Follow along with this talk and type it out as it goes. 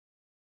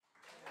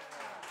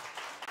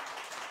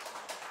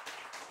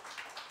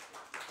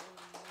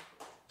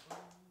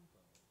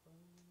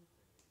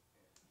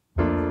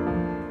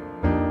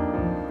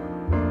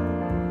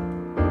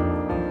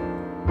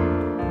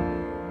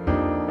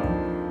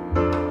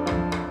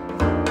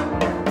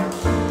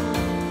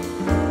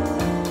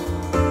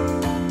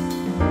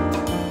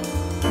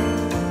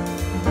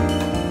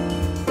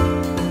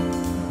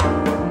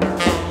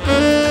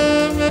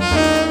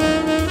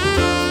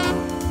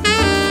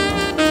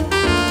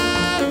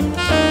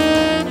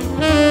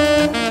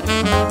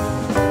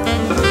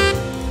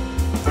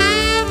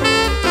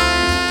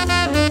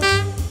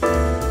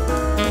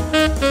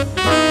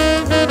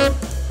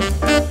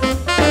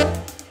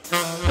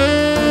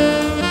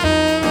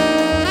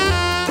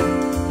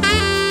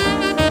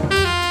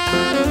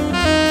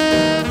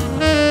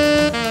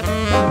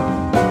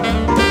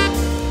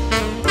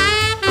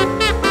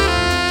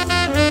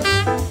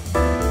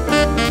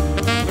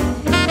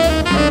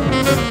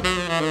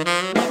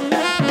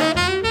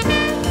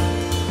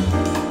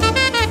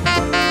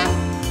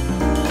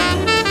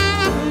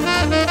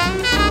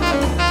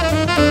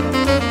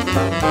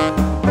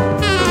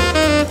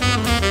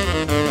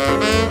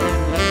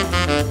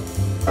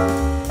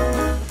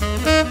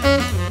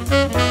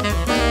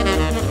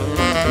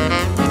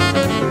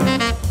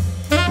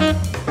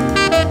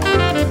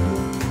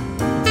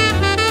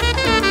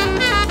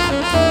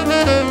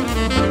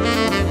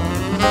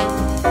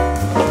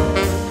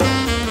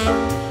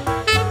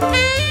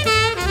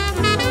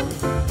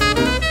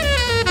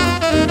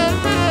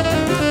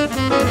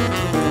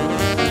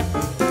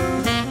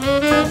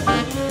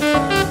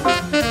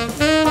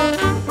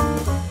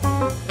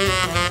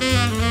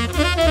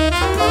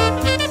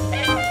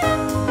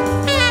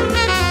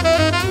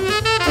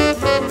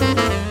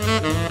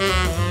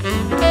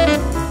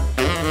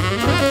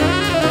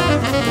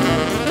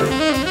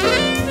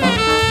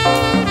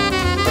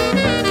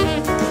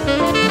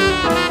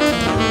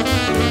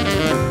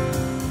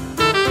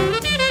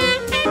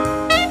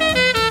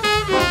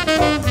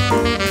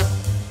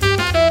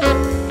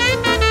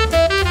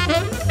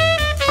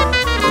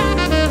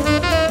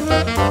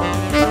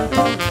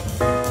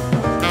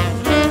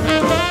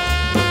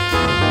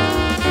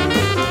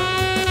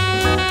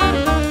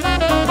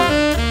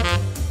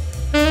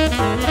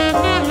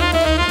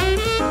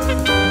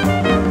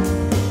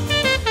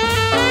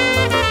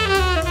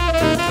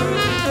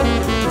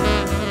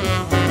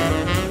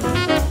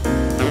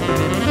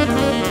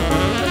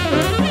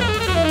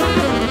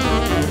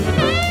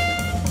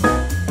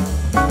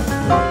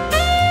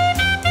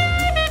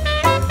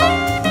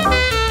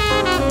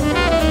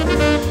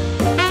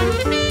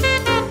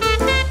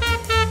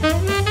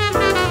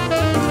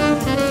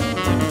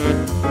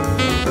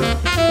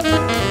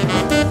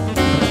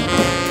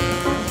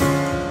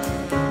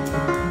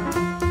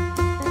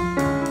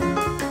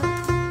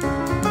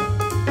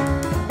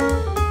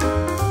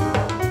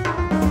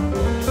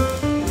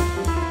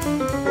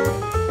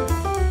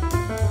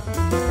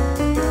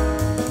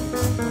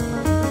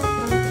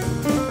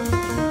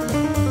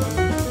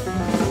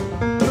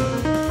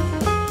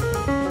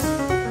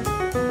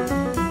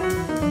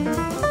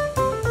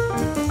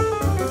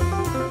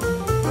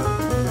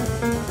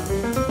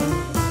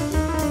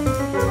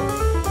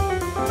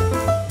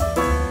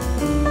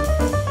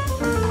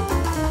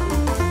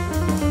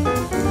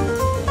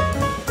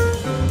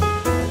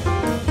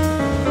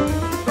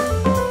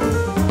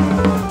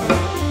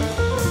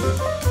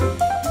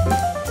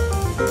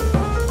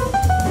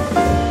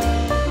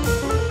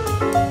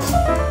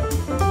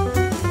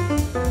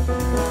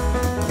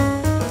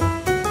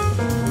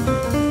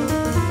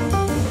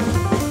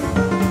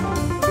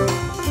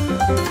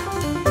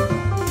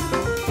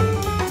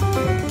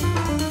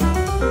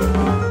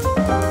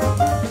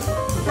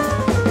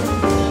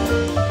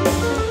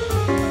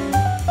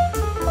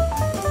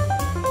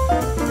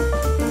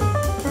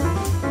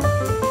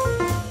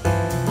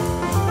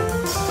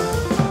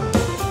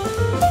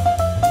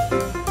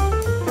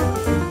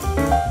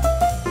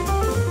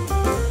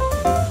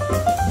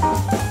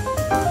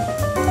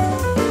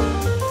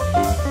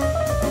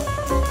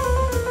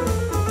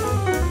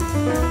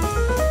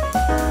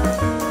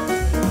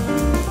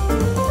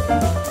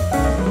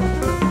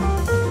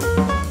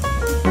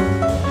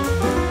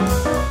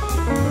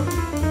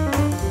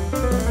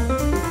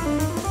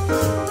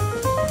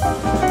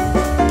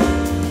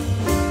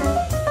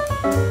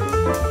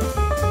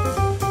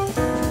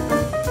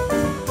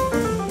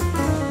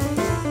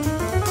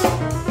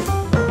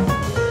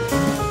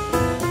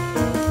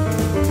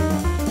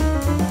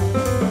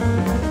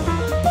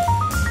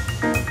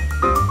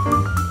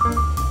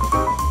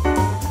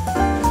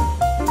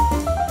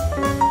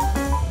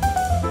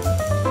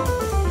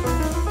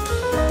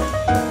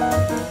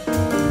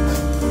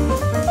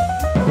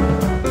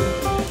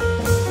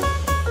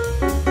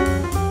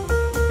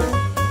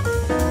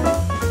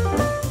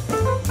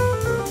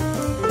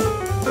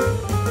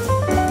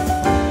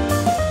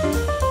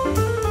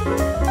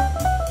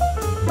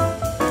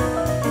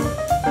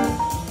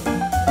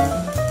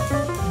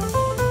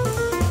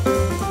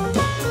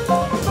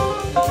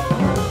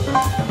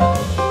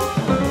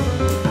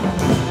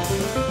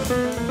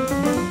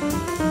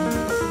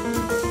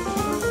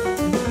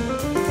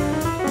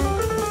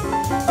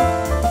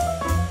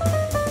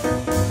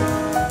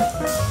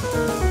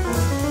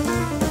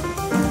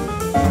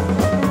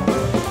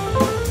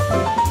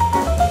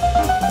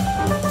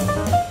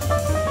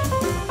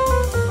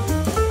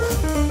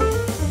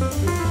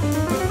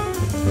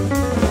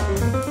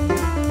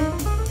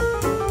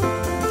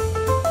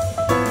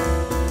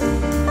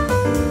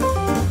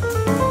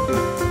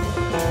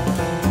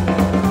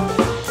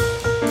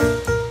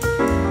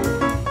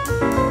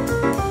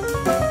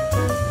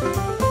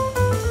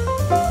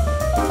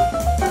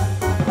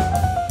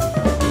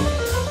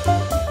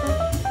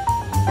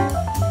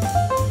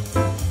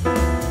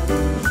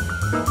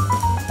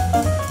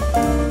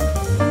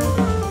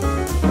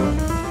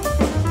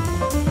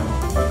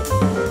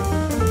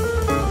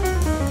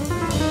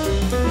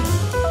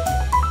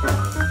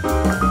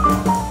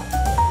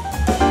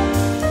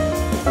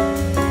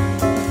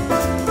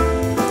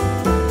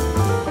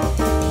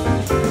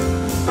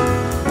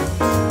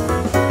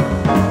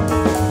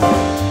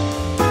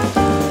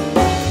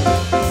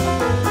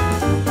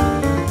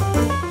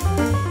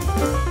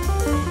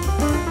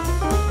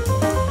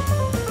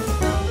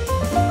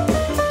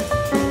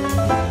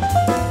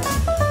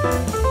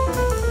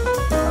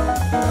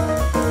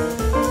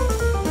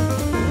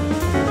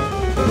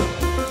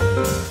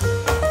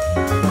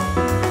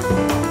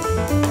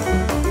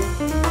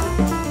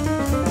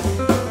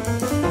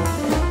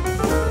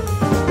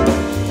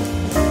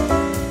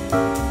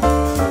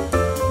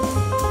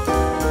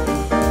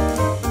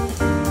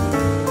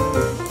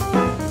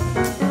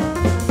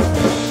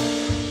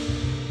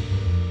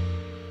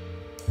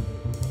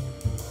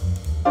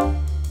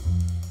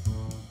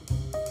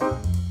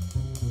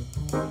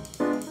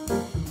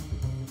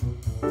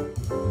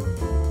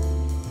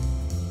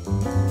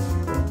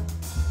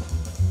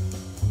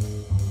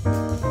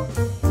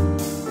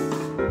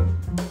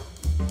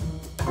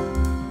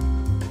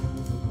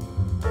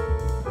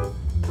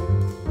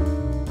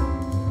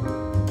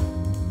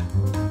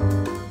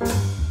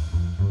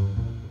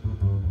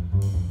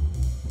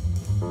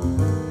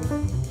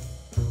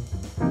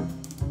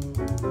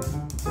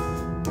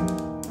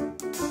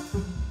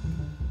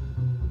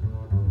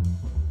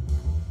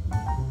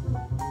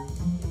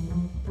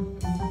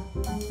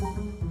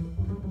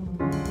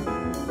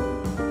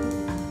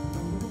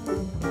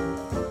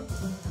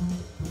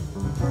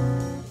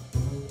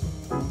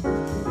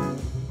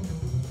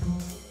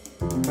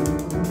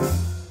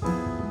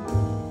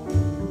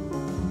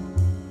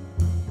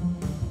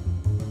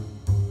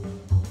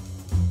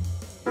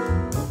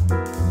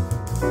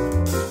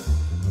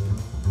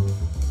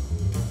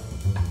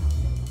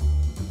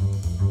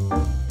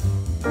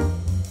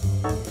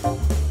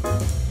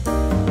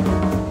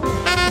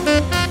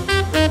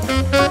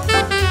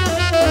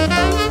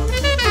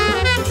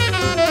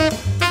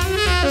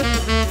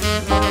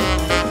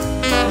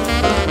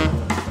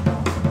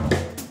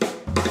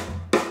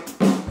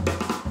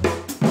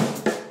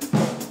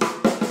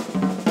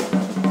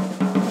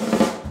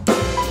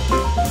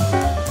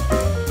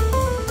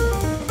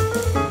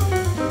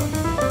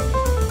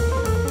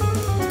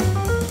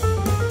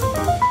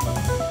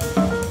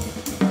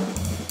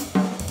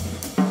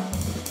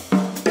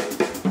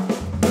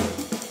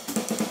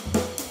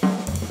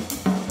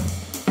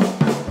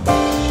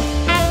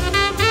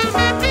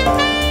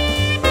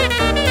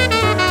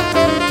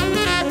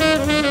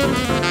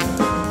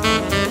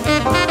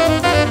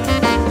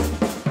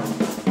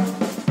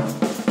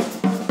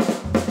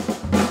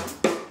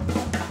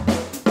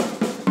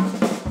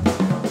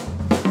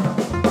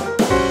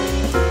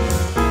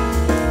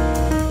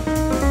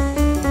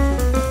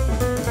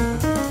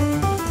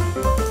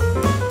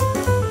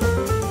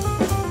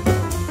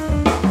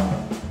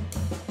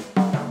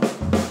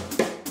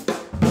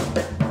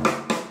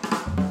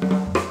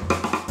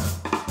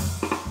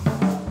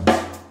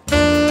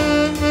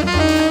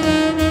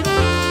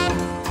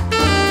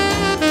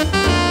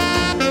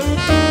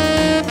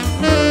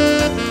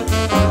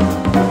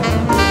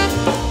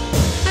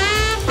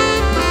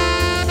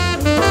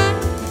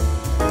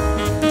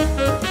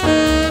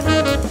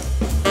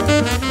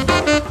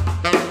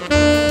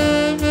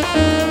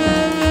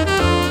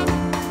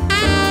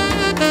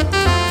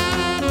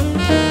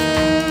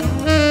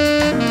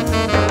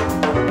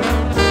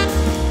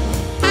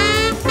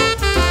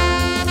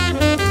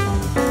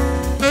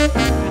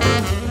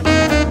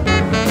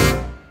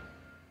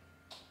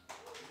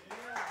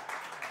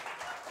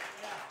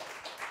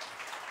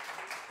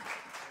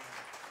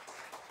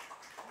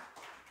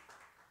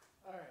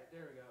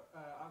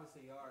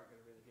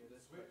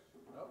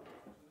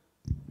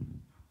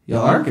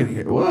Y'all are going to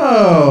hear.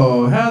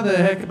 Whoa, how the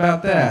heck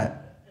about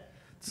that?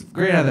 It's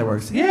great how that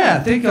works.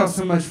 Yeah, thank y'all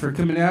so much for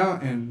coming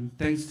out, and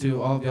thanks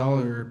to all of y'all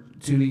who are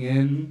tuning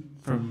in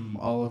from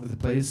all over the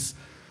place.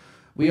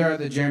 We are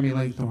the Jeremy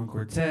Langthorn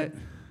Quartet.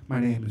 My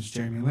name is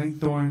Jeremy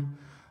Langthorn.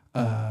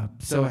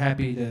 So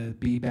happy to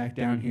be back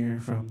down here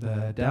from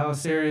the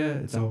Dallas area.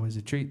 It's always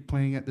a treat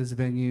playing at this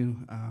venue.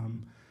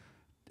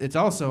 It's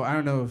also, I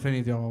don't know if any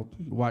of y'all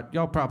watch,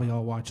 y'all probably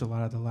all watch a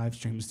lot of the live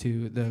streams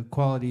too. The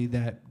quality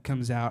that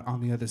comes out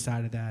on the other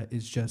side of that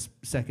is just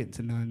second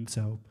to none.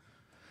 So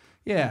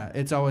yeah,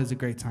 it's always a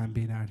great time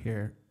being out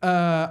here.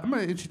 I'm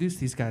going to introduce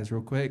these guys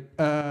real quick.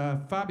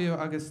 Fabio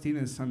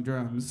Augustinis on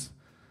drums.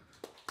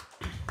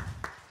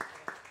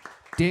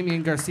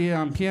 Damian García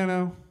on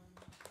piano.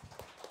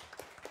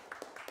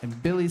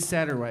 And Billy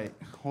Satterwhite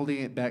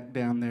holding it back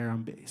down there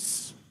on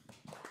bass.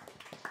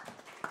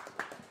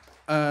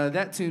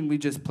 That tune we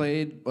just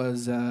played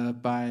was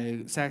by a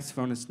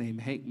saxophonist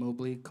named Hank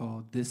Mobley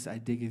called This I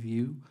Dig of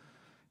You.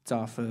 It's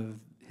off of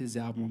his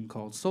album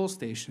called Soul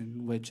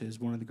Station, which is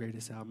one of the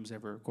greatest albums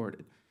ever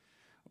recorded.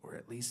 Or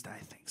at least I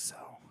think so.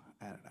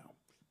 I don't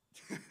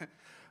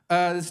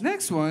know. This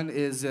next one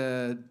is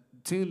a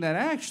tune that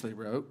I actually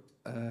wrote.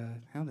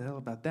 How the hell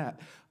about that?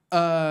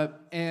 I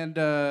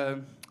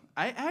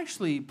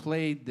actually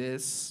played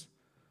this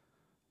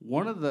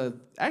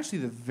actually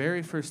the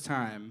very first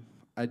time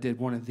I did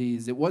one of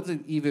these. It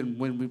wasn't even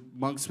when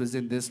Monks was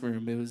in this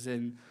room. It was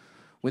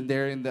when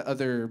they're in the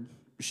other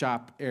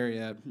shop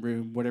area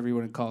room, whatever you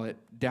want to call it,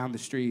 down the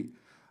street,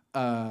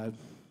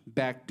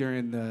 back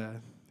during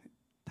the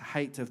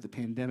height of the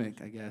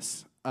pandemic, I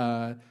guess.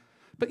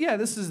 But yeah,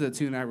 this is the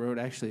tune I wrote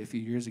actually a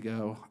few years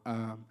ago,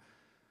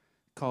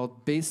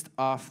 called Based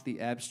Off the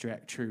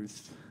Abstract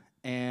Truth.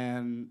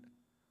 And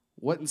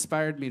what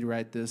inspired me to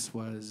write this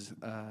was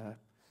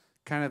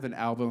kind of an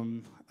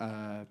album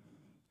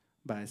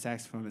by a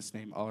saxophonist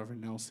named Oliver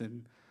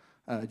Nelson.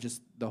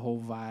 Just the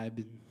whole vibe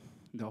and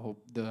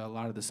a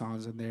lot of the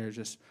songs in there,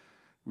 just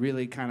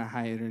really kind of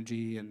high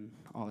energy and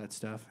all that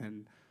stuff.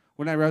 And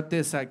when I wrote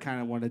this, I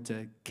kind of wanted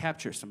to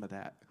capture some of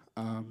that.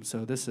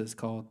 So this is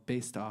called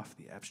Based Off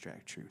the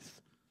Abstract Truth.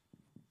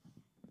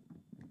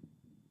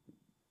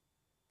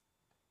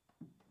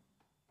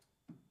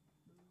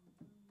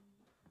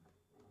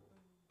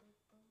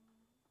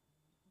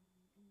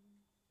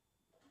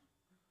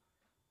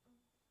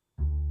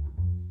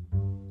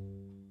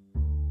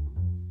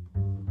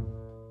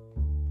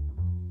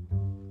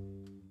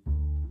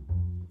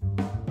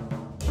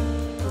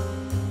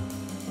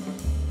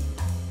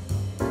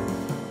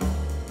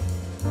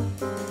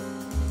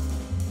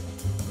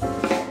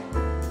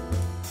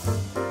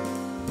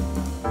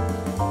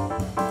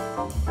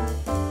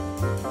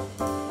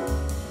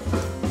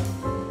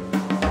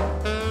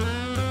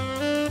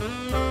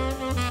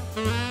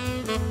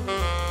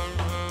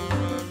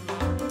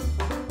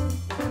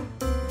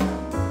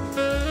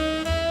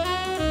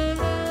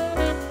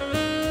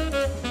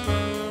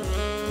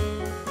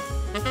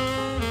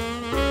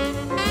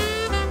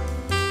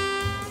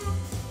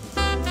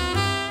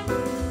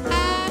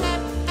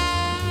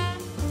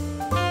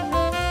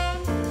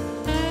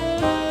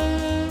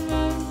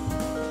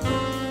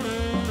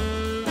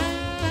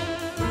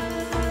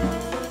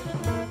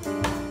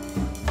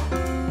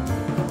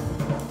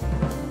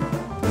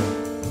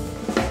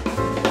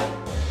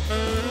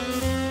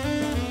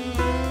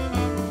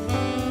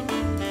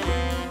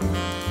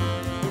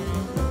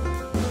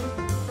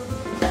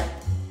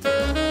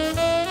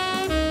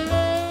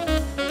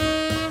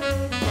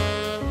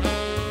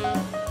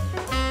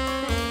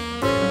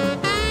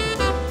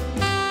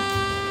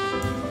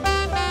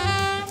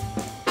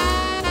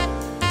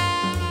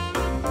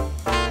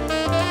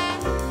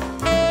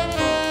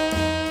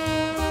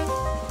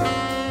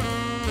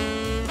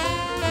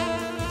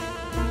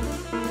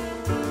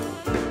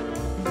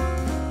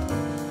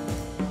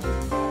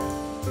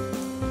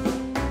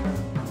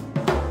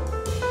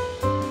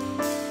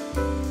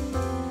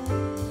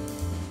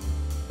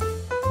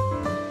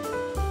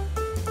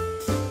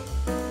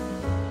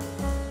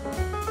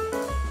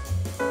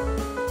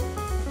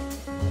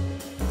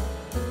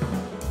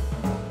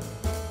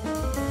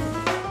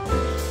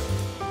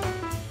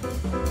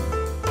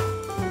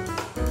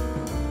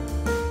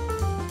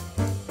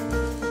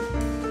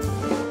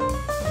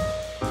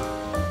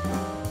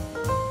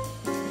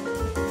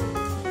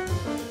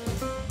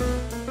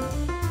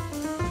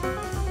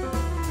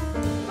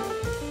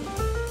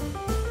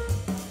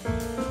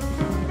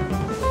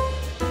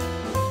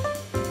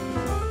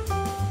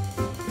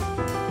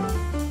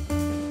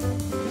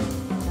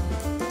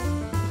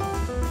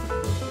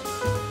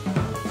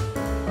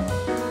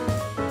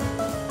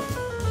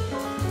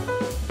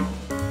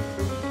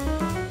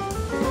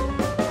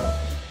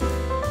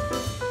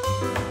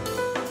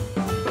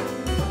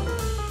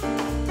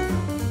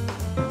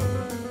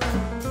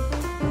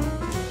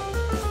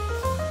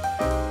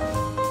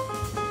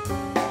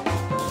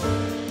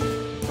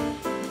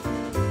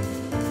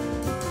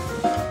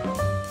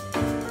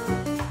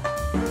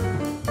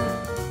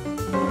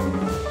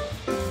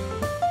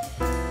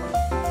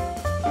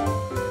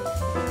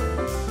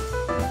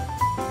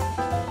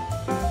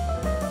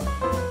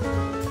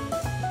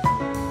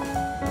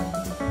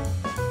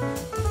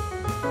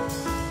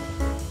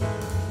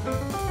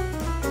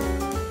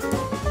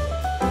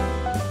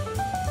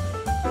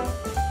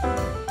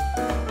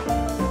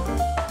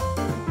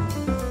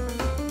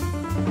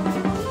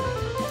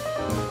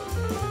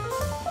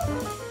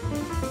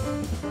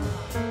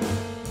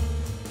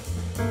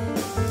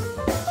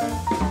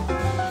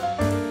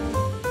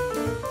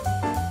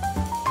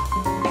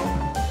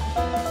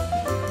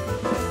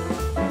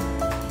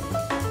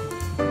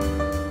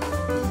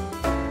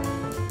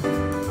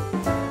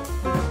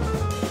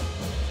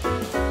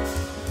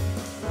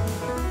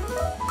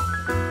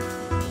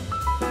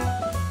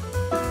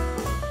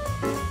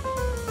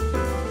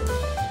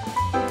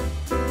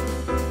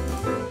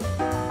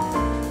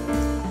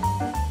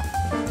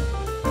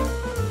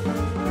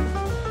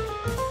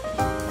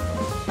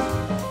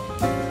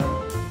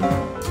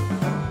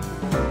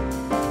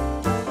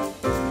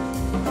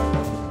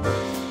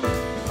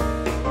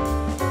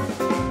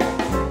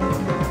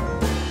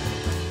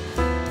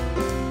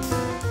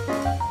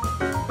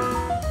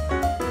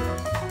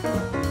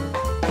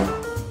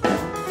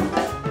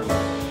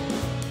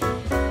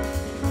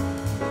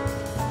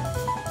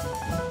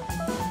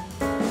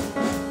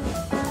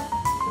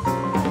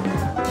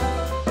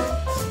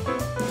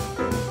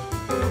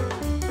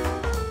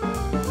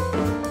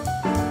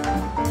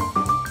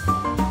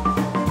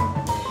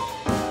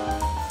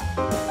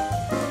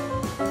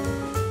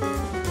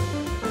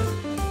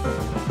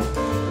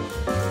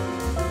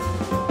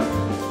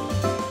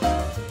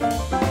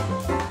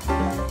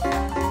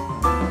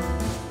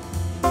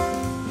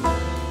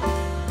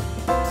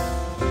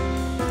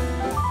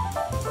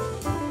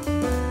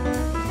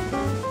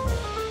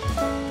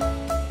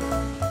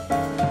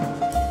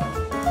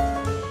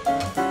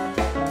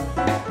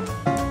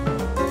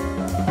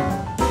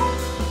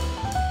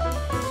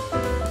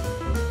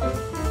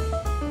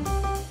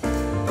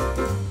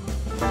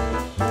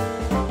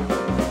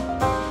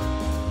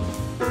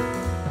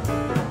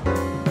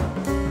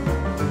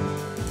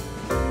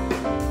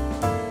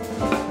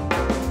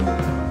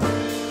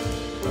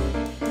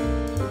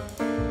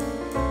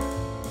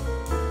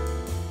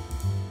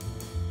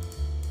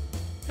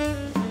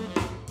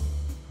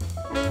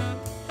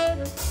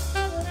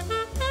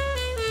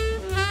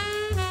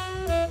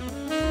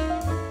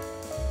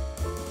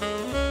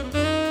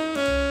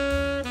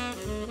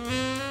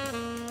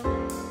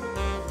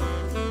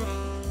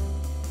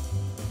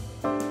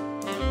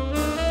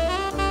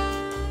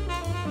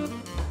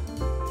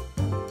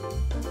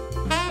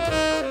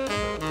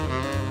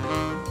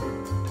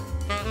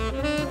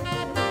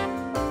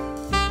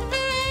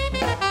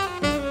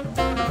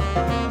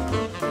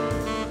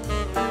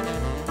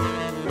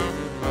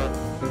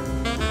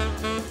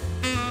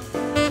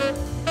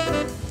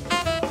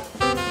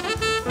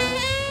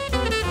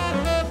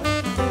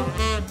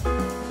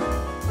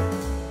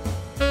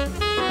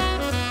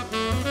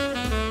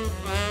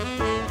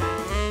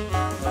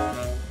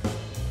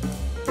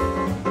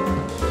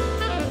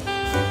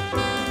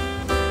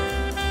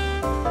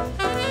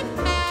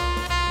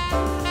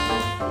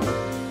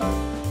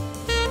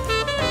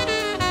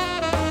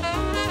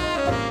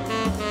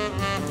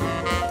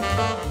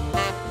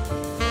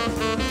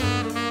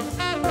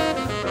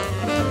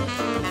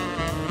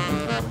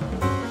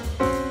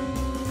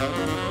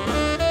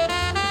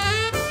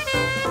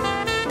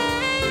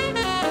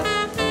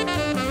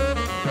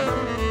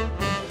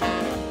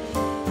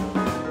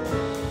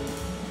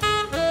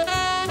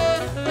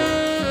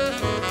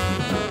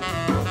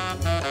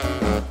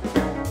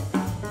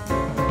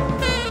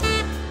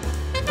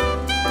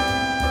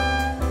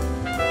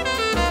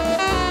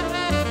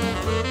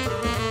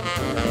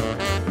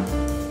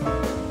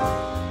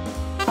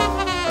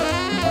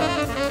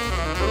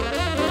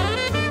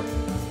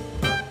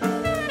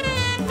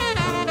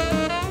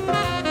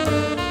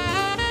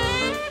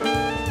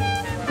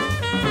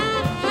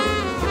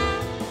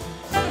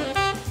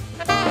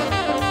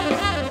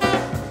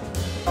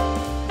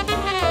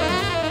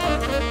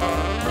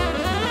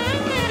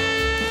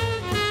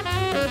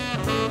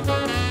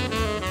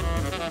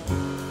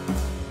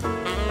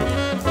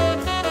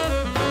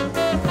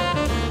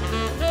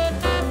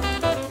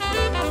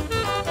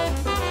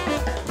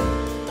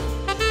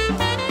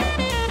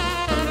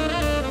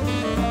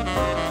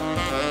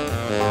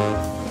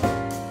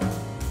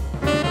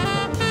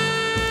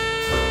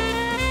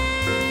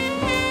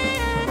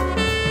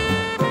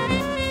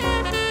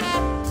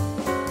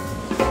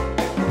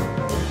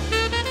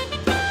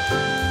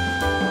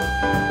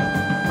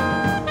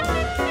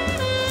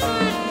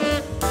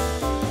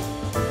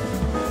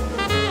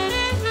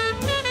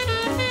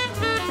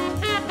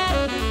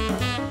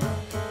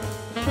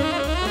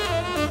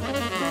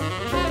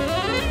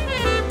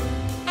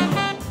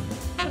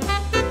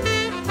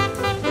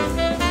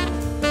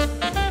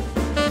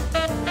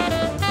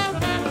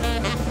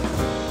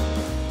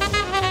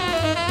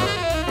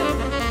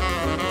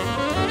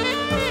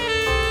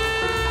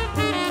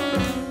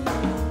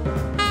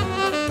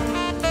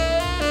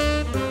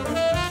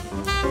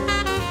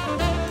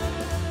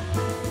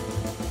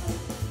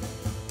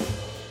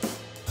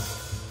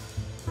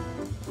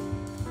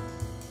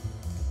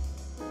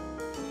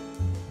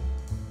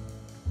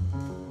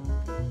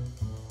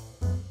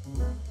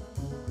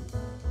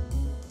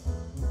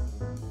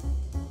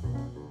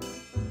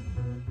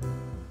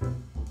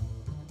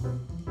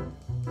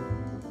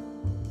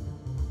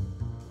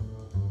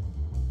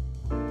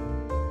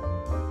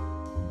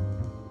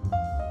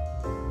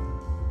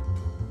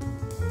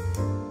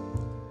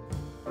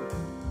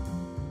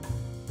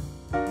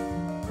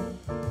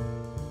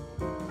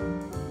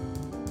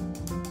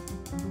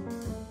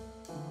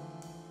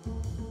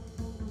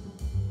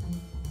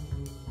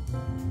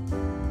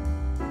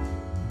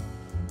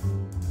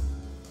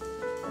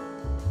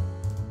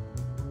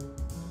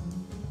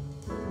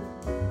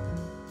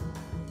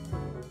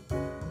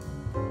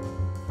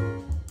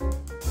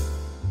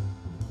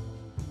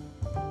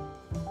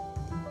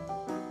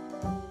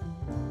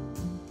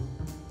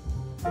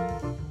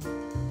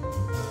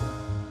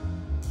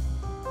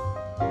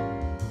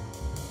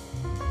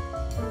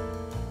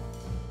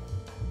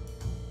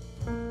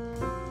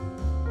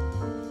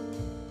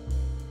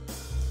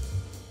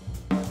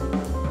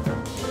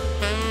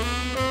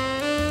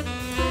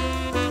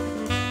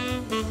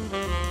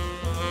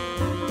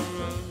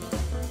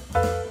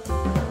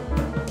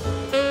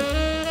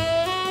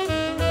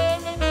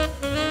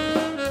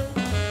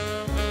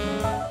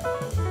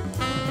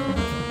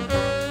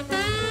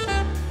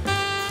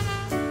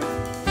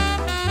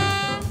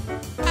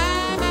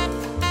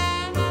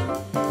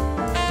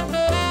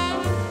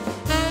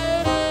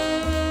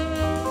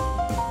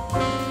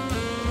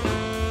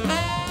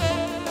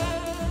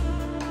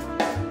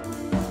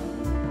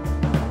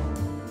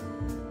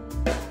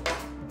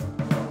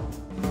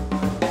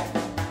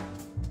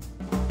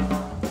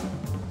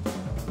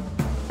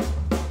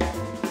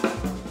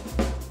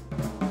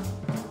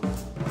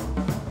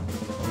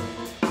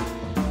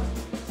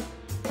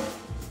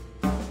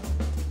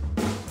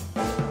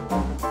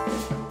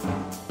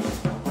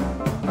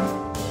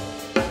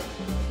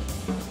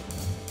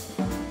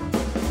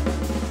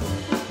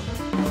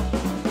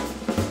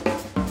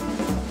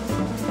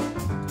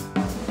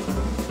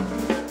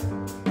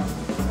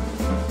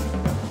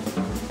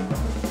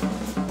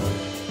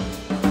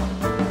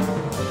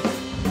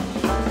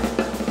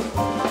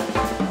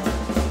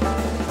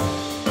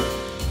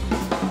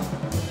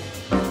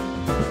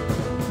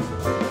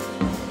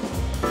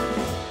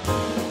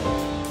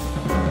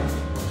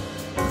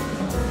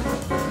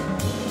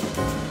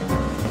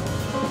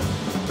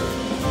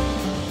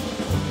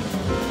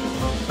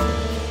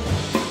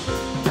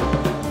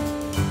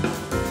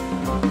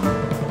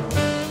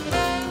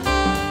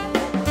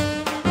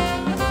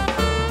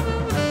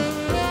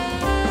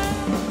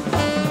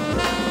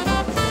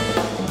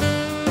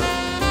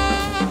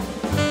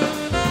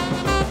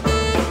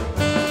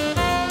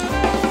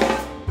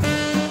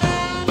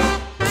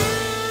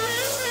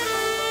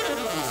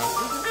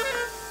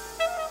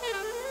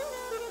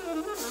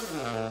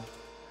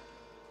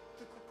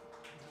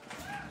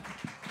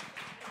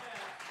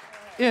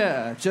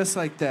 Yeah, just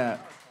like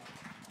that.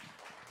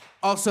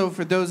 Also,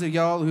 for those of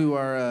y'all who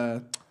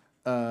are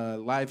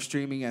live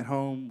streaming at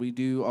home, we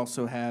do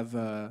also have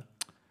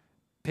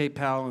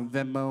PayPal and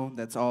Venmo.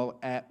 That's all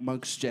at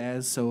Monks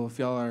Jazz. So if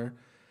y'all are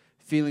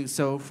feeling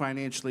so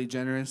financially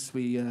generous,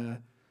 we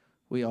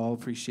all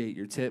appreciate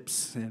your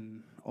tips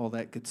and all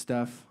that good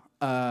stuff.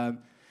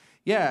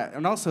 Yeah,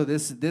 and also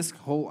this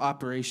whole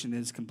operation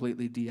is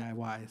completely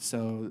DIY.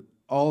 So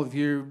all of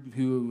you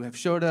who have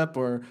showed up,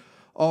 or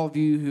all of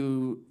you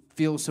who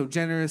feel so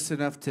generous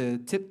enough to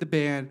tip the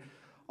band,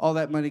 all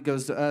that money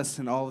goes to us,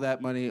 and all of that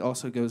money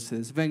also goes to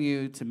this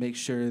venue to make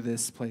sure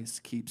this place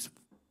keeps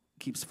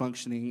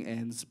functioning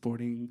and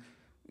supporting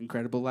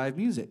incredible live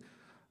music.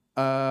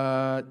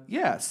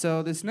 Yeah,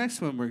 so this next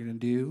one we're gonna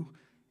do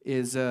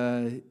is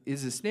a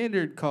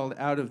standard called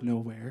Out of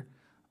Nowhere,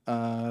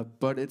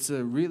 but it's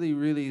a really,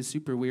 really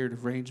super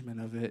weird arrangement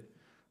of it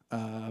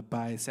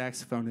by a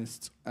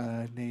saxophonist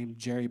named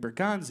Jerry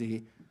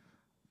Berganzi.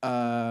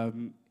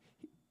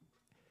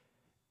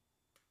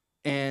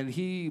 And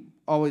he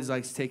always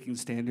likes taking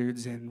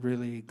standards and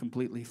really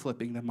completely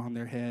flipping them on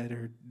their head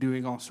or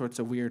doing all sorts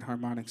of weird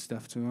harmonic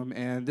stuff to them.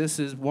 And this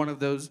is one of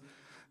those.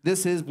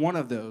 This is one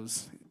of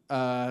those.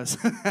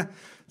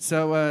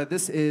 So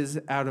this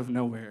is Out of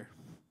Nowhere,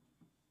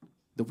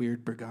 the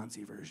weird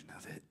Berganzi version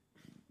of it.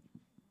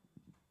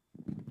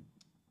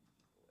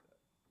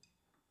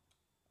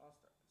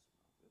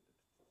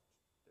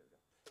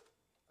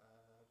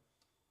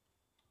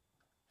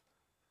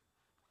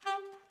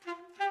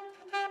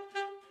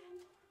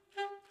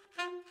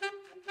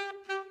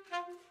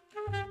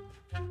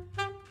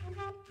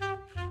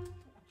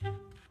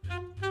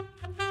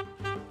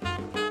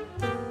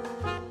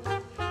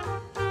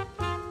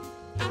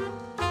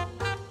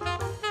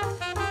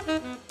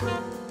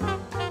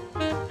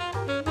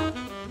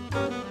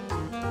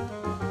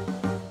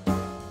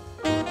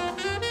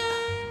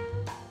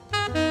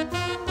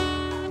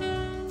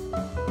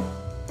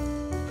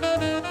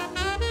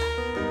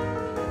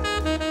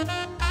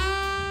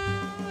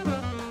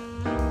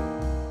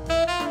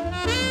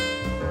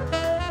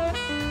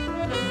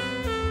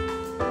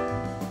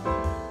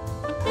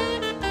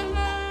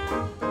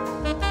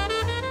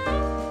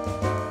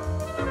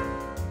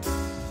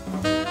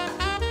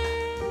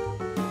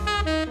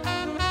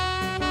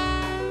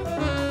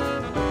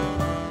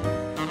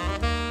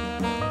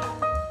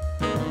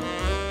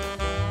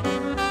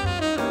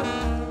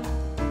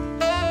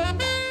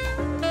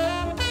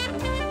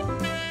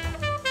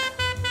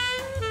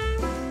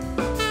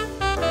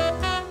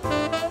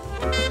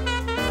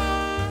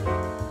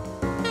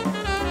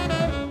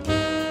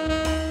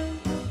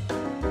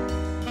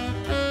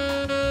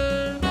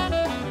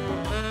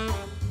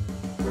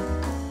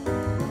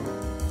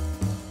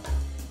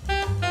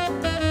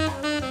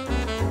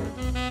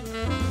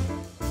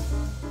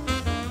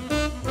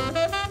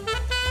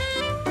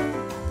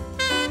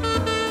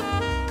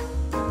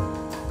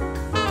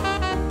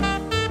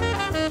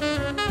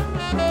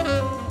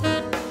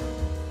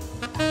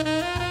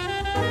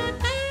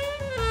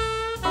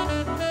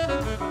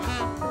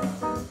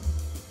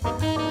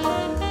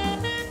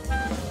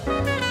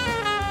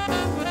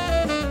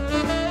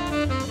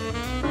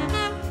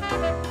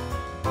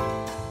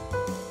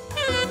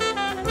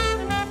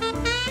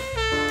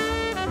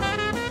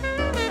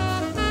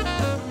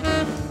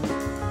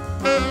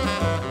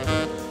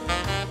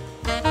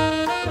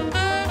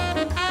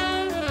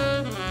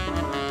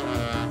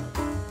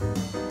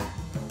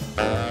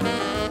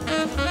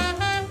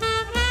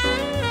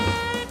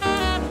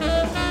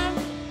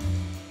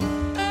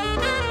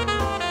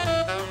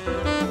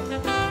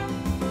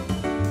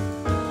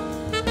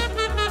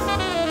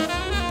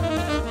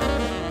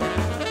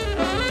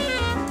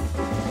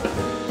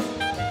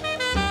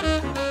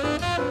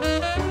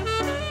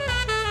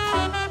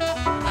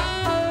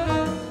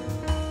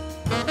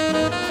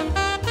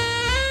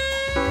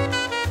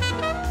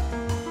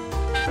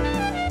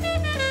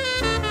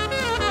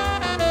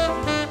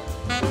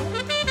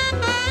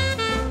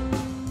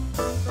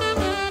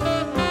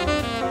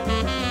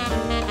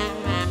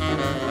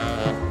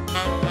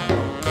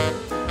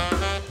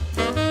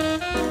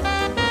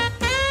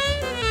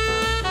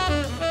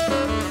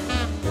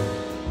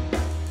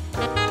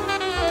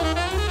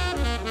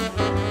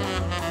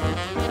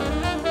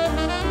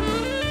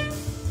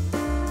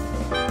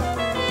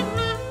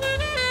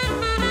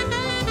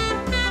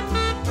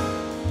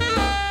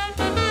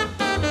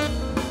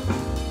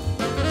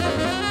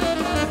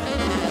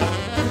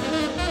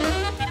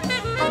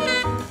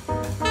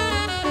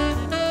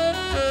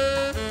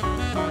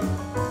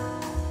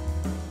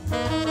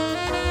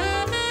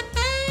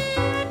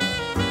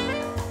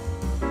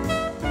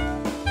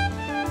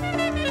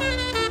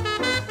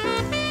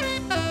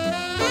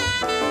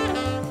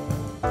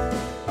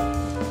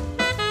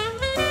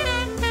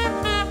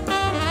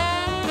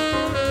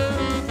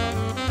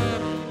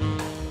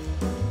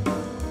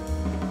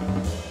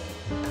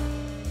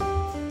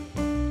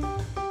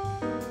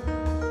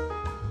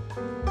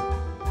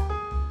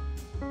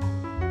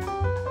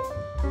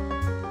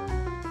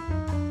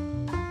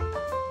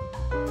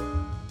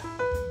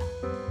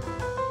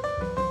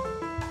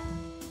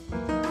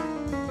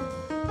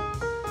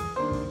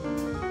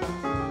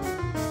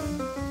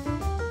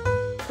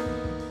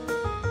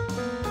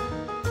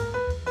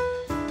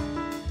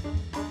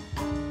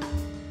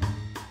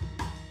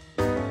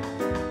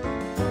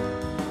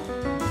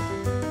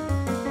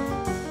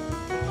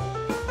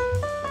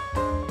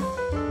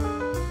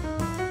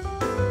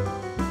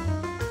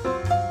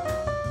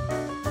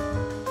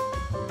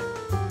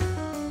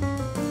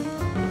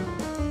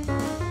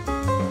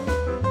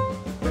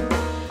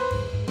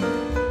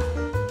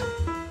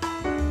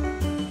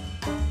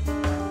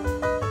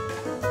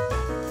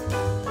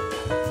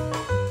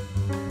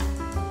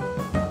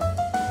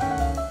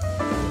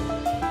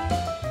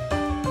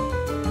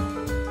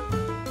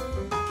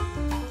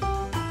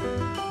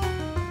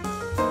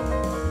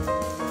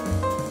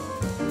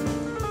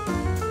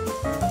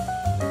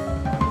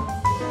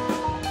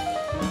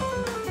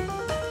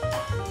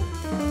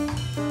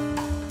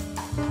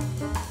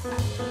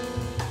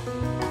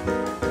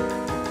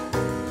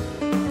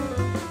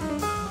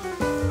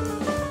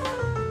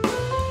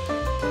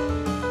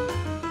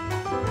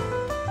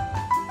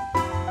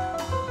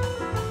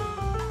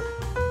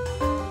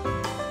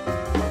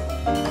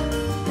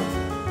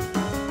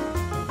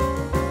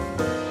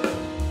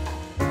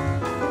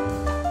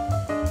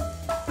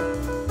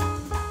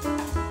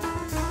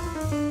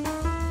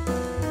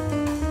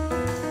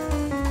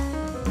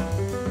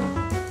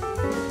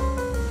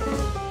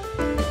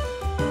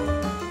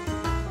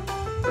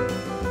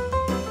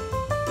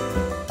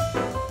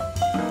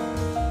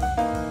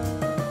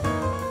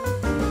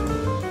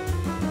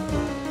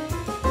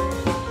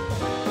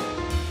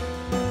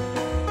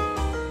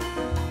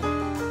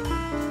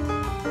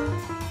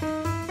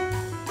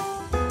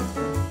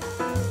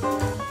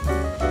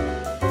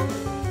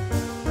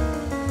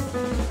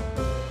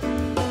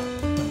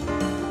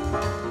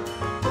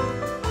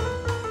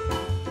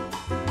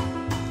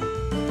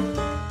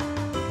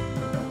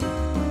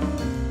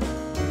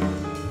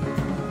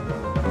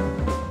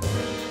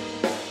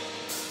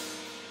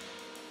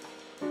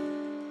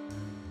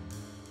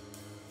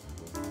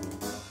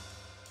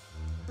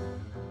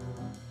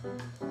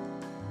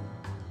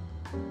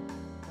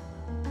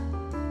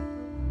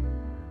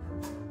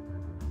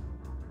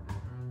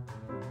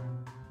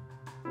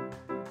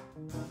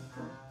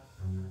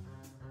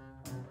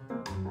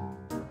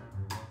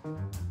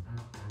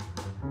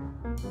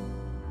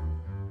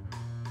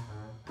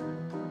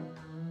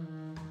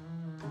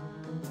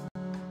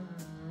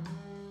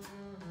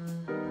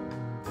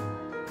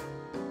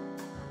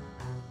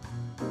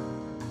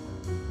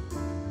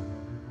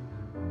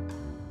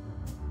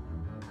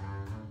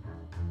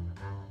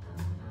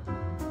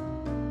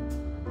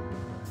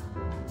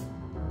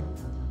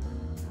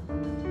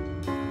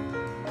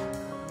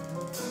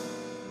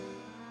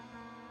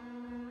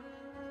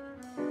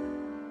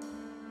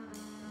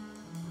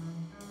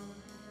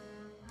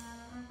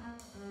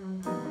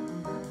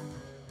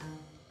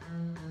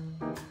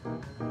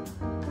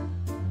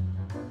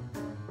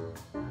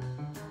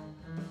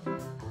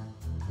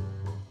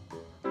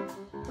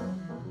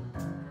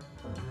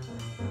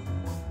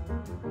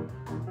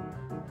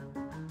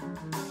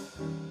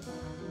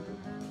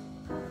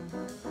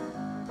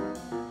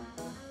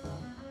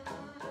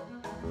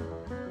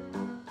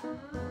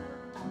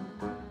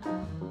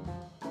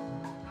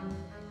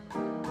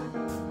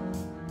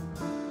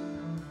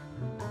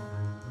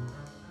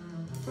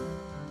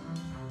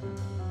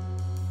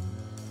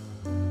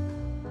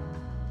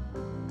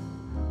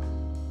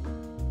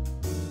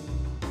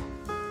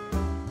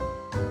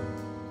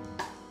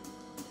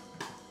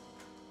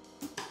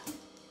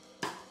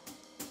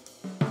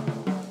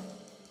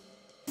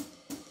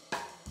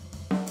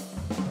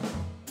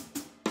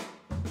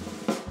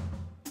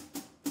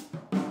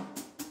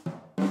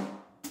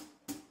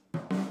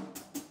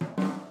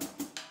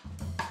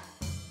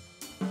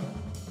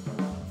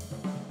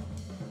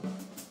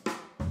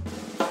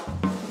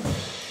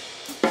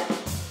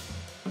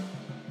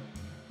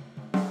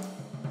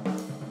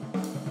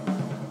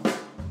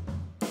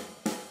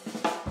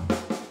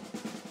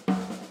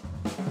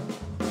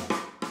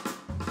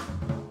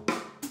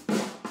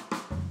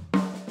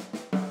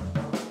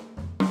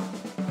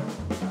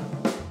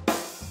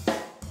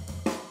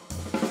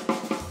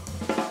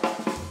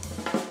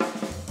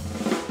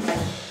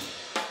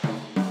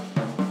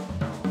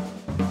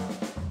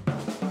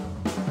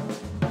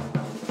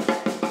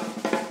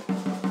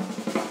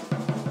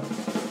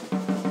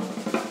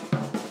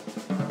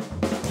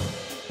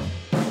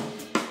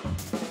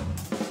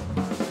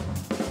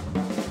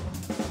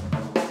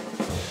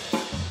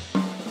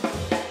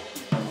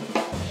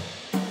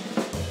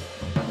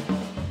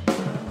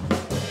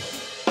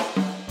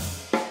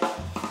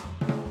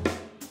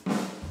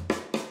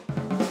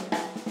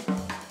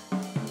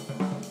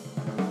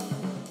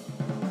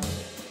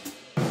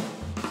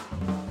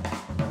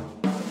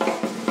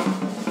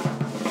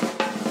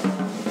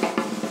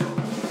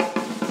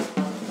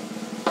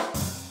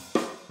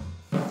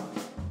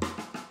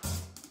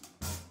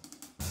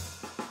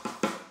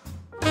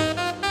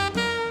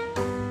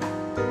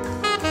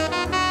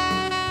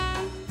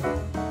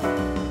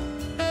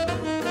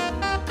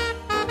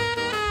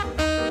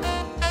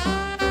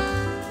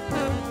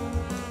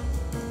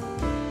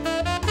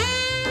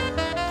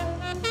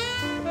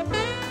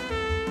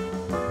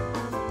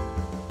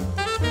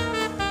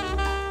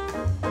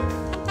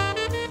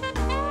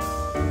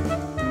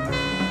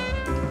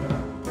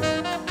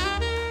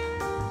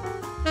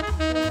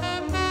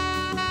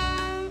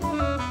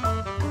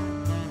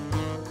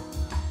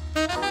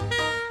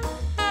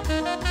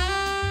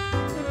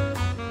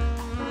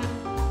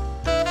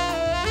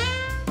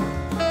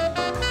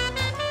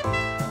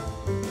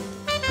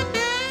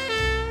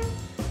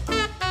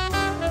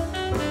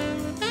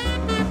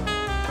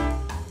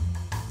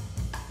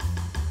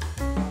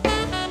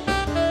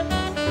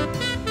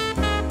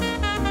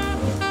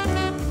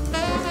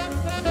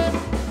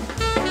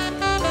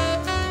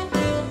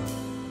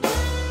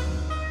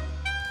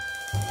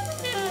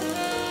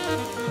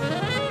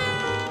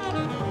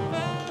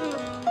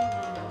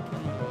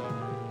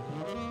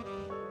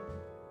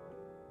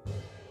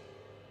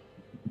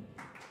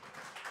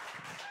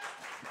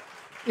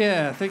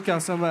 Yeah, thank y'all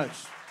so much.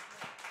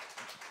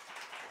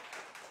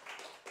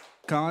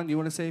 Colin, you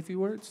want to say a few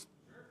words?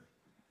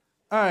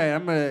 All right,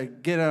 I'm gonna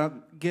get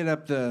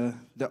up the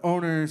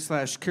owner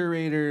slash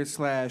curator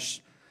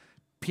slash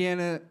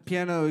piano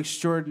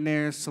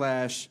extraordinaire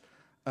slash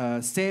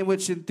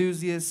sandwich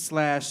enthusiast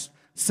slash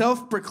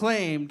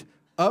self-proclaimed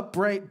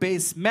upright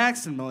bass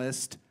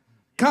maximalist,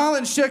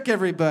 Colin Shook,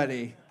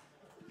 everybody.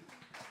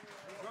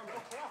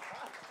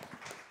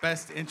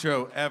 Best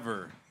intro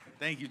ever.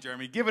 Thank you,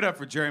 Jeremy. Give it up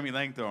for Jeremy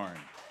Langthorn.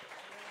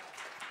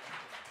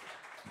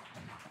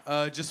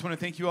 Just want to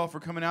thank you all for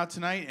coming out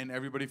tonight and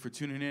everybody for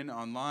tuning in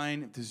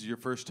online. If this is your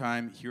first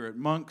time here at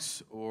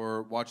Monks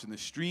or watching the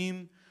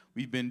stream,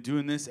 we've been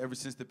doing this ever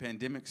since the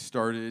pandemic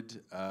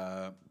started.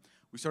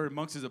 We started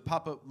Monks as a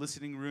pop-up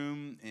listening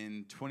room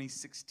in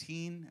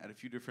 2016 at a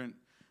few different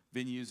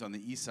venues on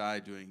the east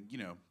side doing,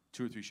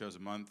 2 or 3 shows a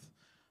month.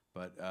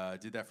 But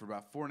did that for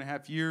about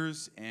 4.5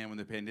 years, and when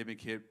the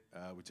pandemic hit,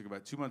 we took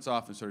about 2 months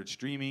off and started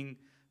streaming.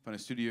 Found a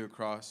studio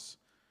across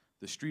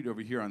the street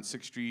over here on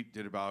 6th Street,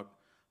 did about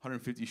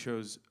 150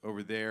 shows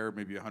over there,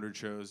 maybe 100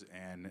 shows,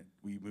 and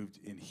we moved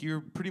in here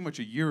pretty much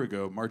a year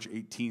ago. March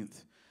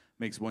 18th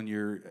makes 1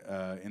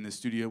 year in the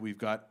studio. We've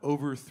got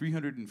over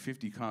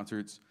 350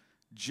 concerts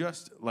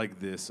just like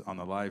this on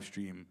the live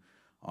stream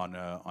on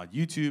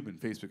YouTube and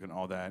Facebook and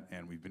all that,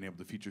 and we've been able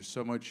to feature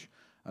so much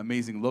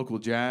amazing local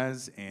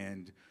jazz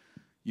and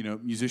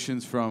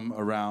musicians from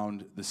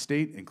around the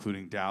state,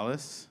 including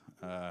Dallas.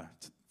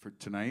 For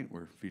tonight,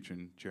 we're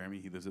featuring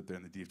Jeremy. He lives up there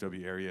in the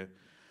DFW area.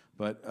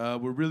 But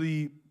we're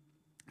really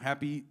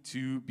happy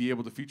to be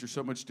able to feature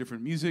so much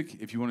different music.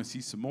 If you want to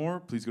see some more,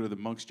 please go to the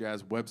Monks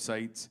Jazz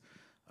website.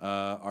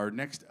 Our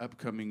next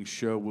upcoming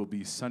show will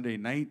be Sunday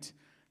night.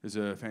 There's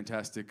a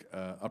fantastic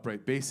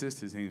upright bassist.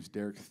 His name is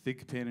Derek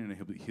Thigpen,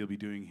 and he'll be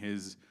doing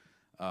his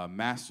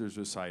master's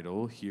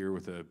recital here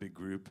with a big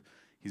group.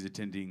 He's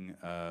attending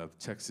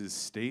Texas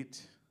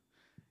State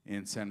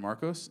in San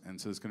Marcos, and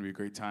so it's going to be a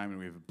great time, and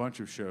we have a bunch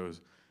of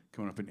shows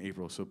coming up in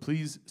April. So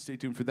please stay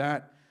tuned for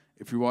that.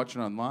 If you're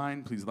watching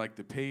online, please like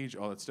the page,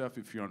 all that stuff.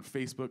 If you're on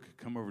Facebook,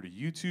 come over to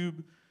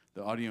YouTube.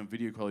 The audio and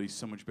video quality is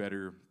so much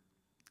better.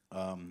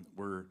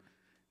 We're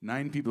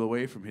 9 people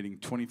away from hitting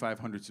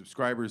 2,500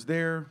 subscribers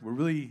there. We're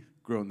really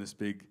growing this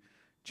big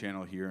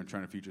channel here and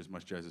trying to feature as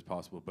much jazz as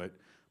possible. But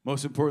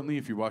most importantly,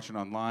 if you're watching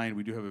online,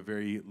 we do have a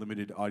very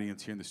limited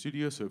audience here in the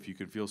studio, so if you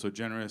can feel so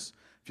generous,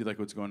 if you like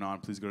what's going on,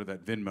 please go to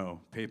that Venmo,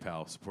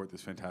 PayPal, support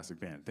this fantastic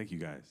band. Thank you,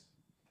 guys.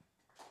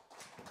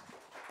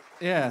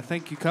 Yeah,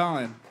 thank you,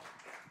 Colin.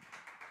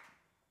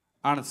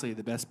 Honestly,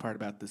 the best part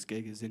about this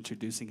gig is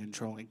introducing and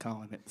trolling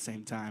Colin at the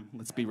same time.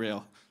 Let's be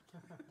real.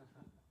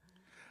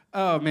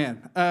 Oh,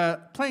 man.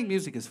 Playing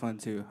music is fun,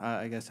 too.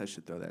 I guess I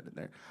should throw that in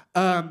there.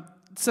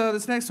 So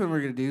this next one we're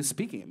going to do,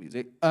 speaking of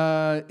music,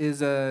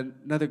 is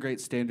another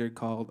great standard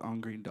called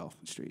On Green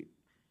Dolphin Street.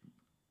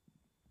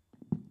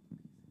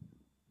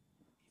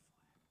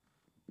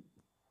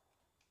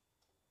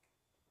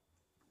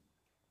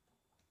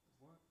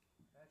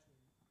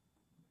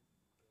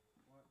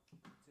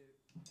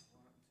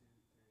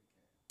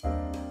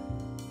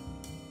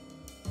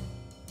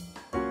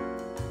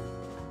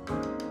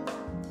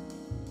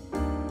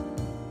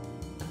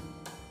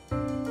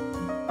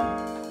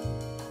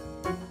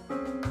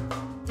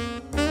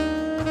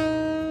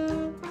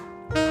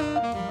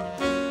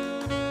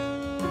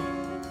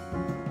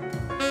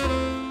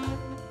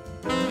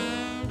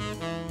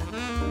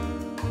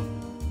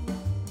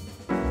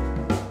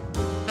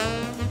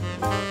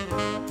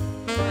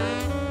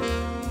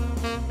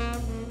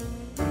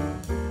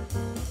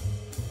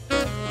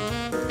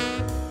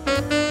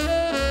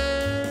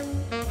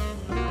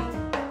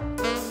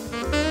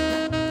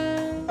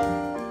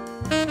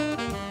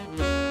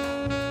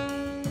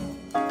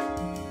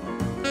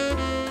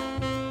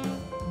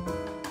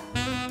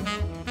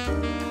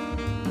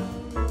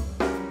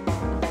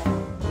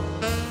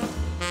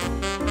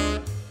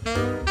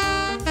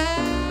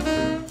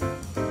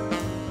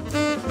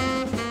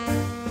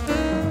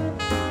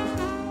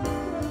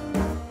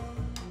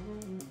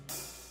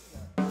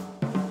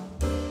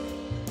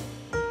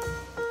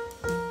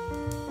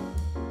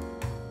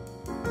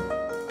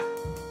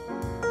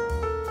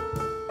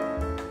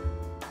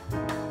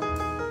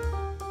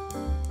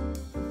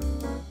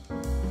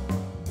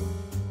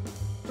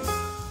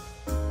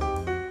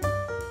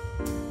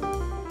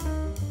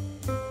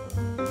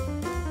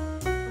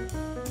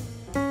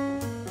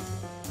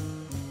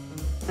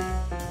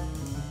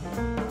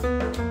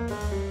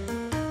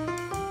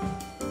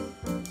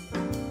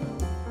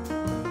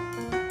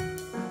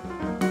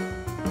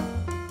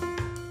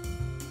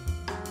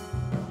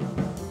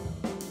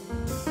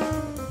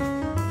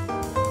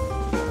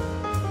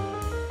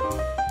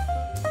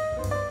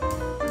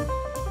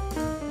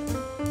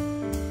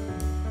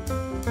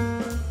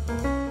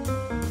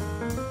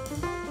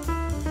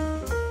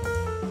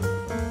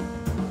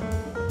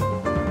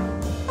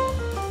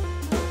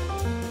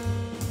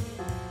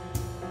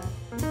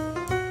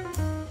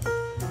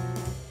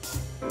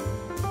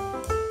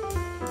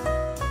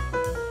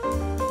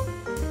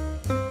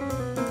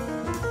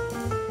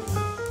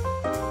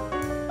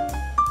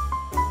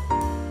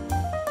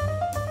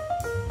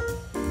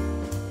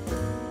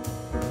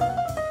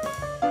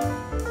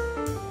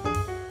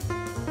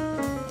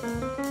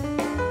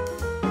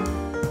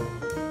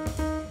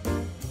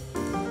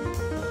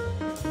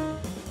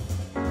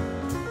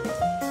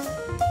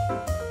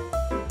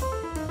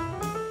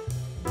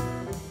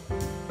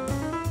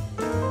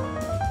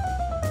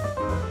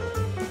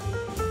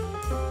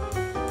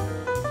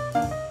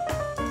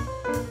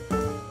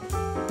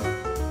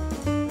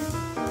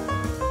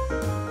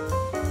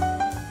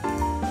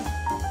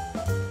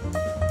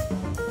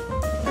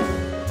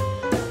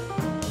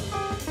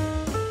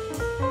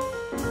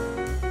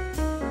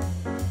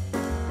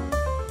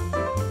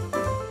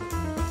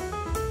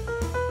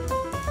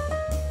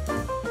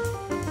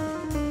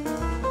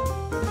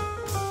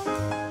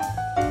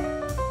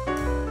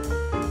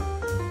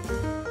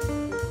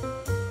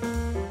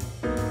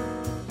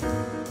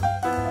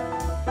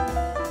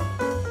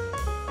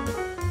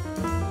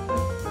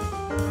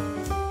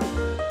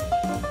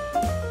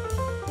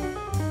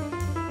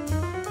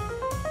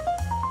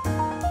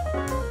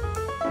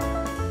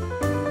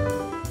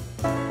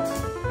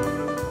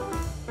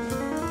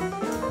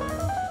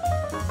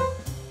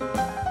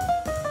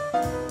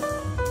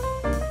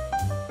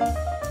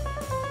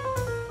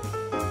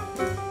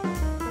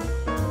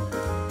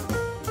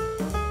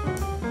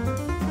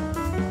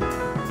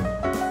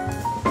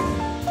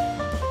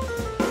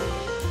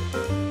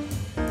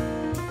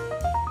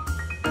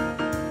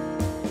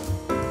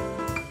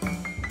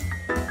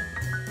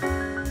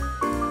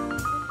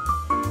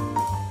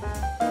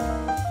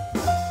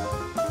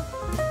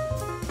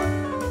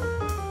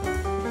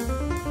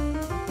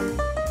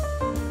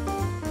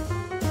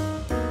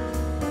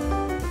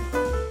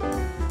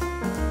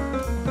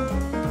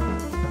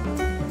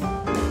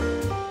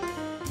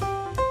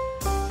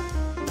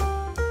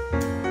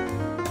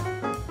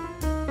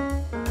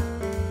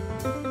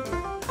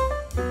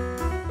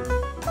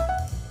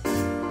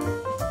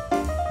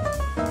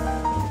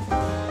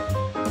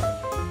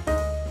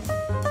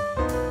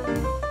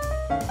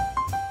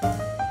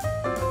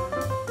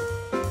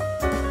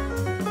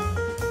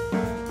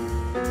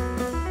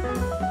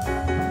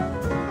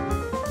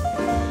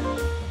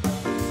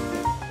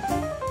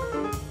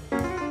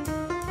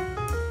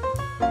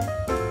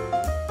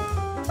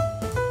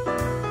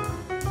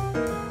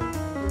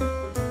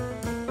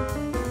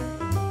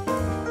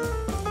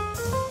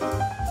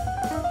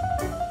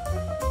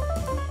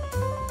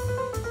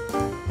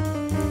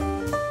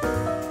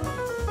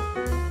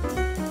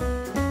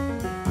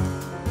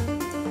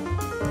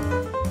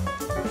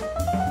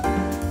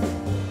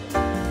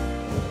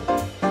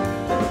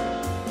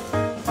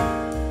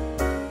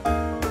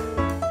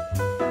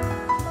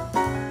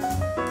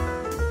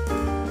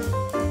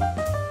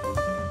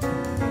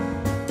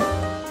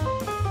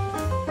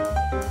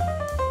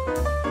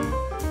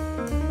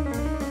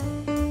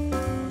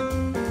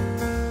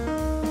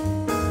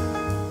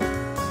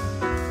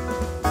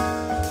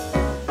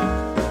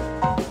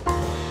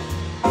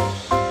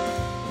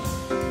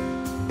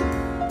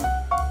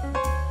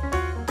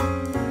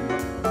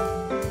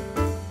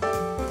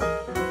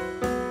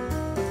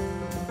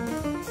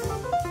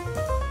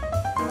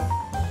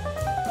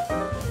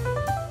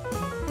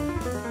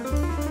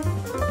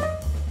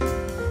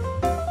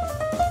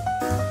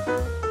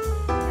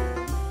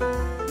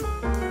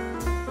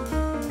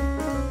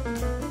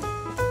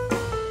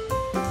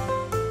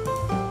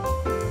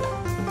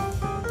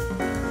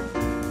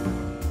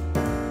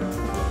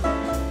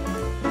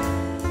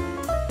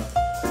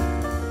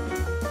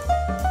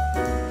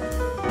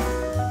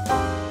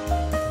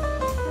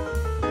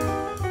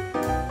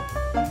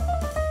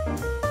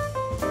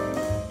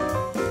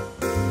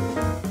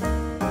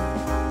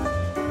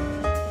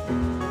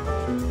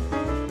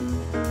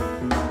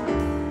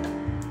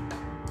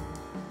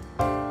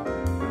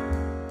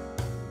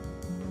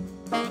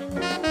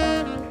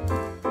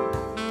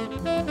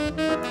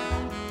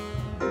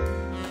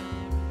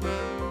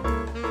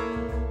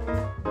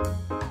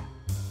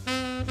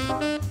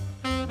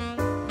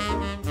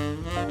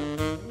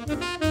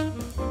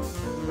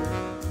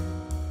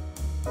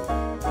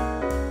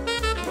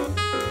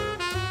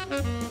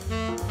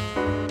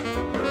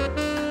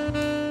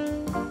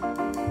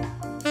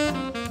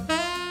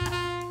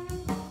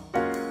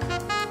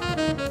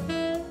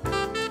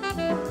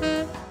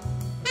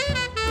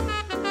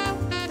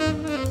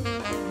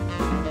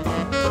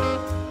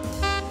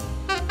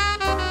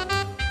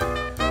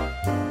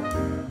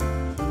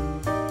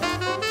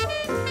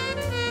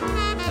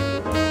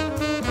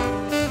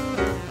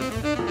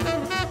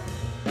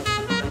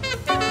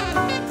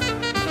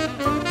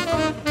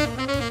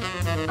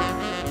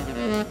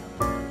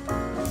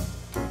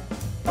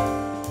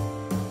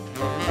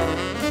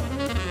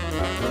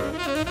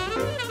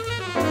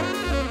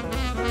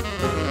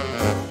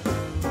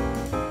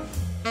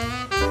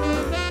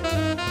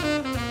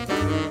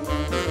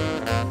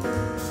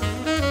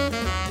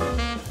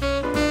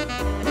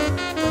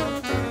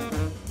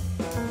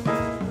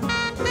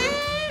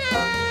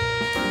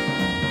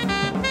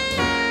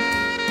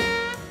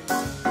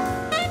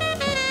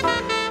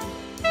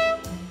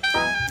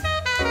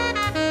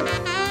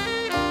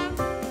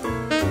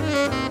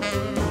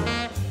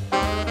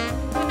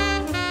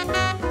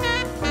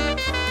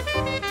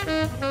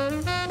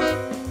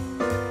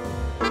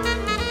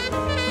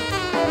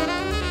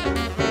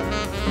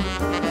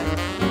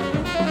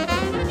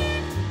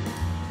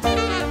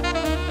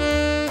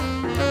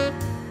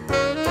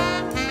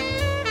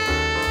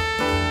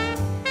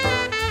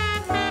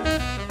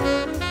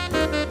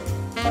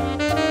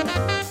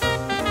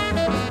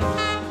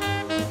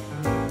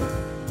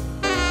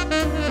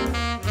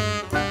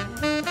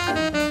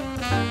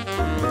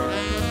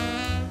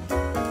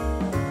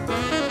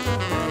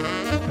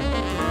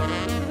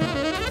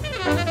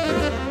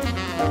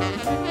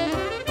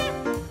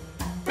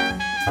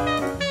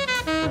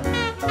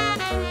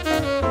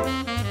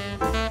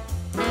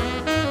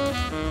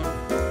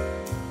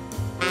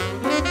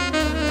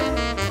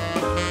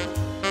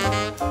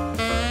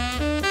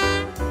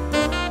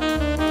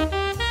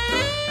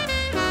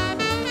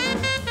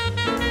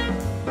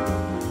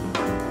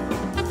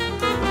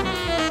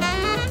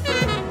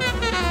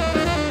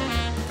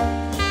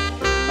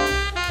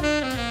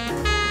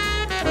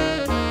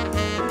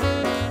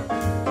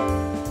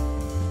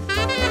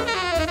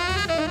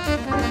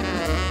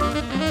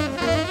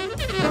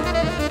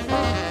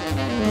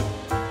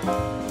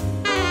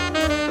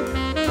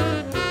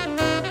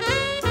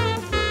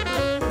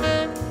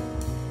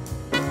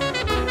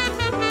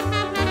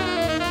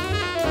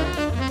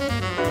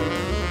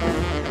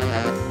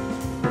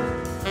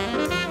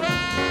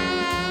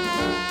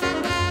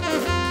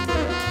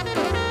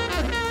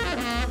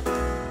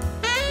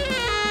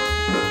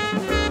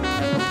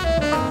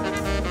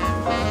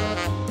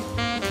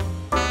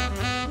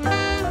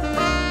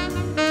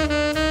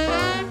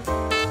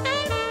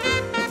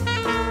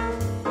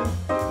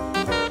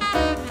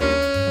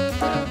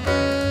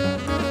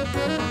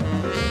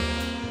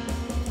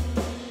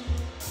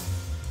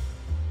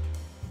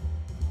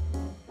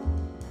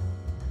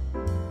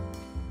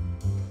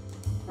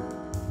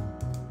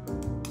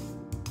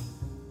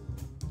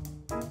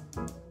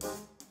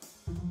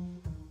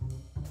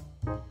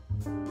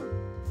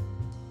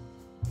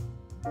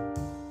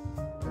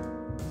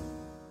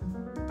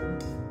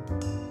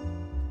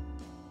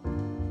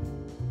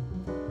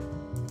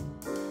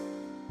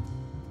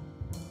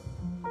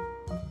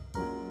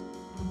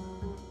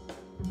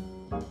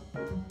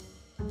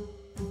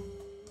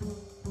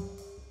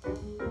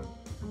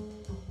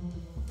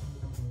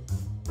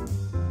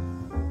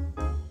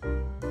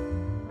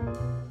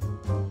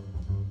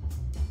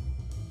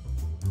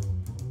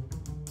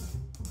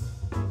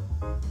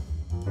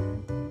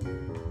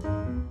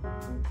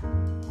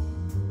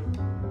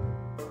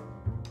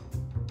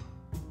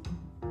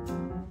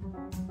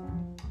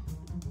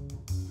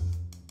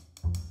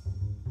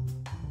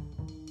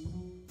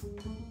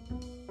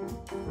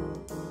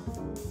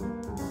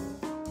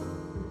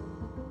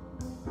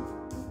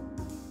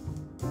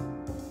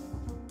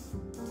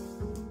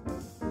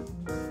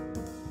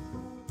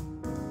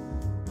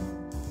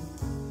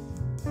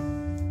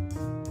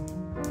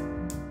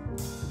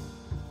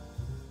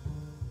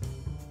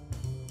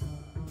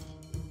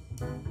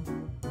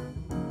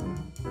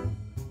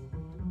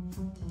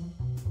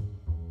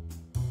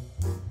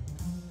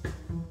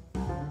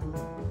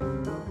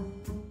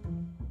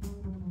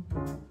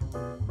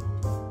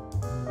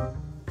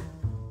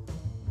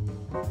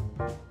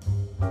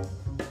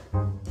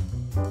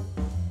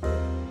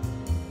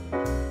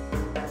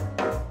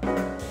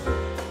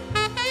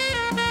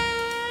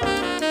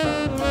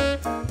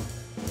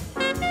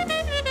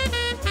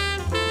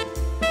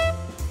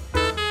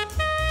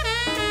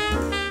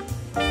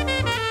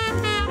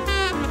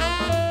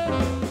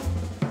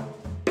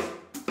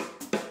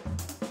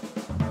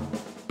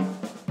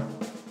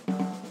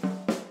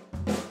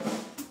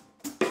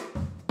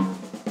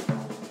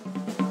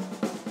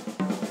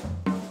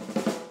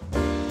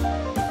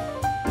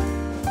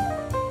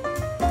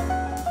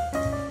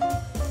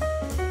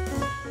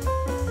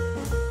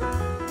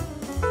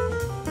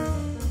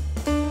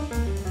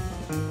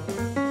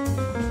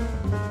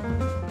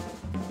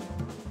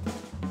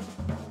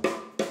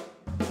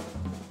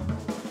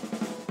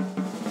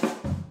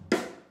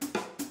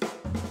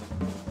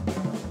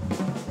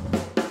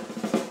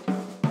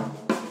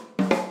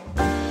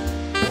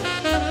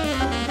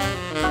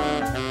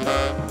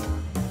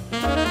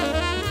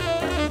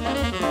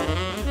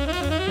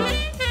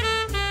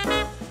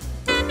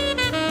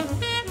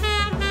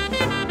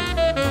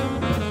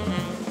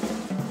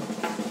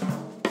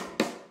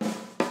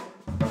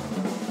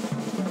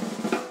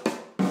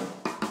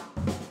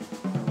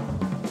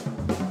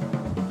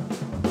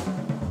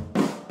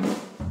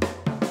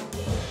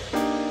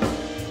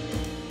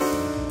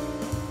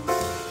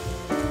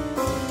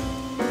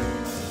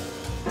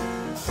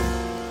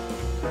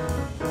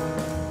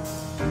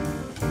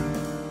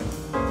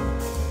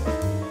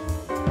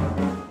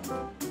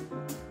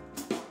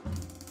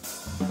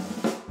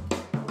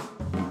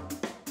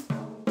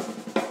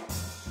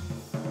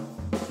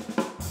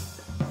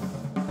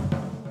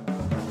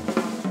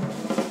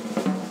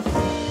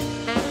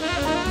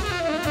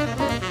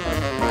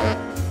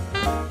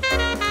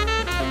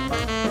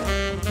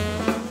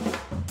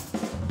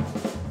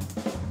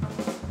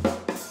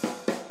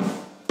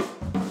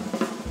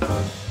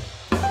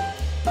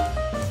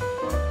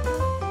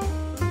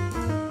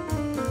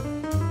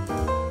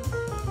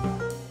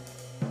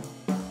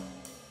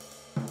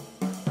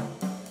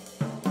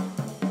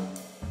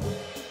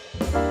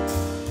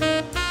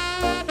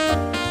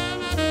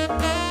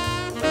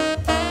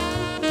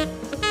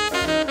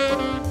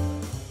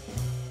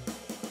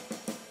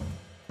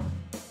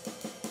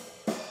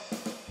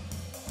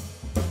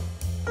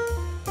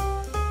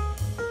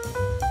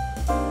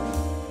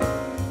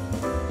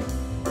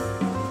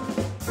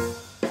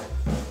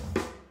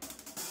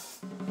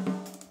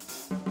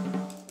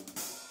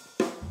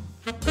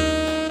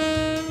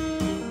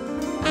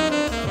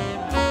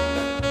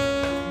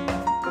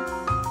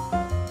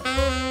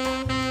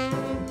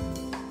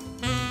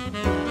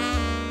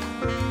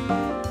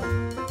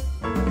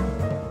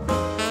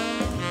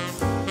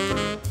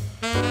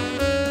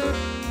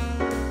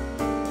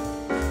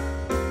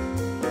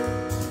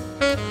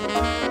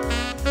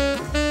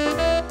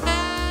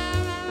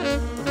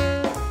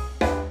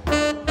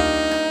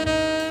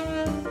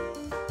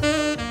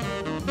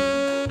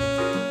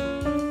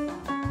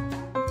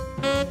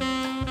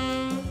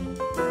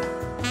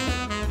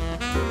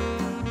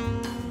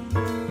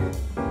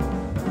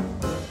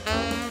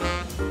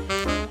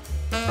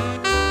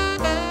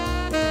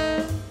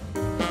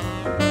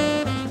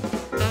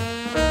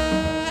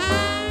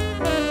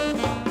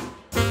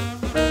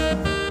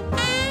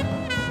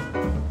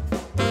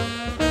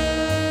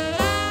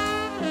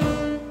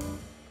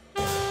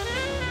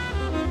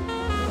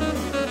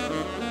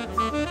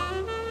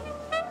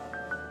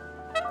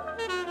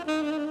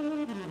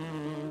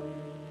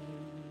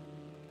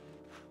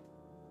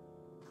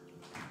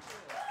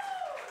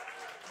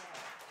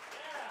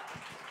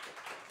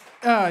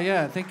 Oh,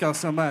 yeah, thank y'all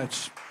so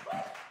much.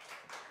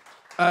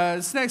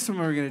 This next one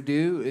we're going to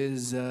do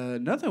is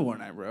another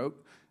one I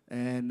wrote,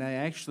 and I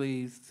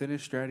actually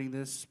finished writing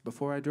this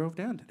before I drove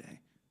down today,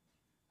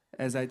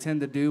 as I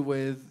tend to do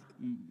with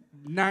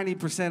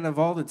 90% of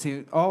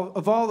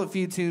all the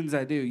few tunes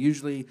I do.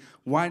 Usually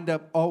wind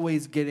up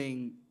always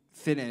getting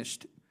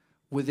finished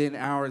within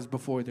hours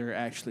before they're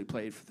actually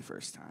played for the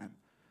first time.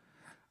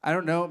 I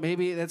don't know,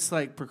 maybe that's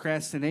like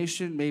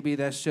procrastination, maybe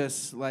that's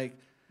just like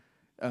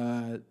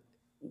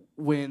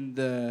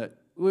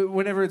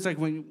whenever it's like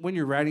when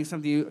you're writing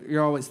something,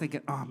 you're always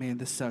thinking, oh man,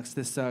 this sucks,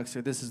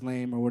 or this is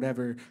lame, or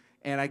whatever.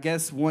 And I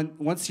guess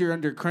once you're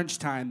under crunch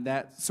time,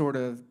 that sort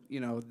of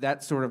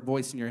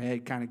voice in your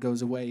head kind of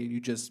goes away, and you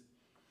just,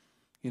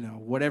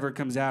 whatever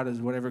comes out is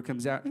whatever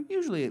comes out. And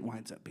usually it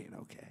winds up being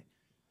okay,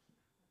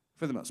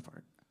 for the most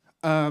part.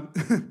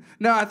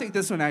 No, I think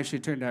this one actually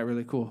turned out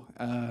really cool,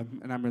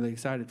 and I'm really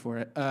excited for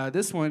it.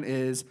 This one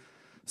is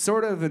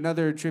sort of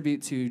another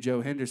tribute to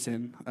Joe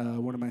Henderson,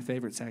 one of my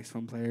favorite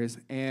saxophone players,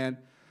 and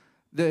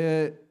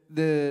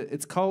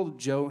it's called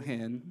Joe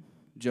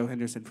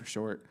Henderson for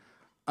short,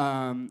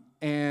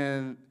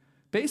 and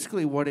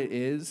basically what it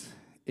is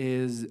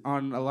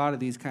on a lot of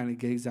these kind of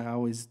gigs I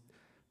always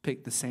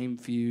pick the same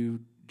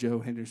few Joe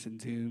Henderson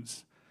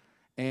tunes,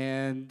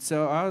 and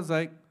so I was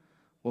like,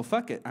 well,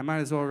 fuck it, I might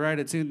as well write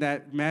a tune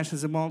that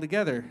mashes them all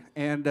together,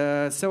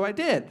 and so I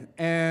did,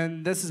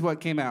 and this is what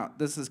came out.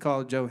 This is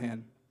called Joe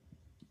Hen.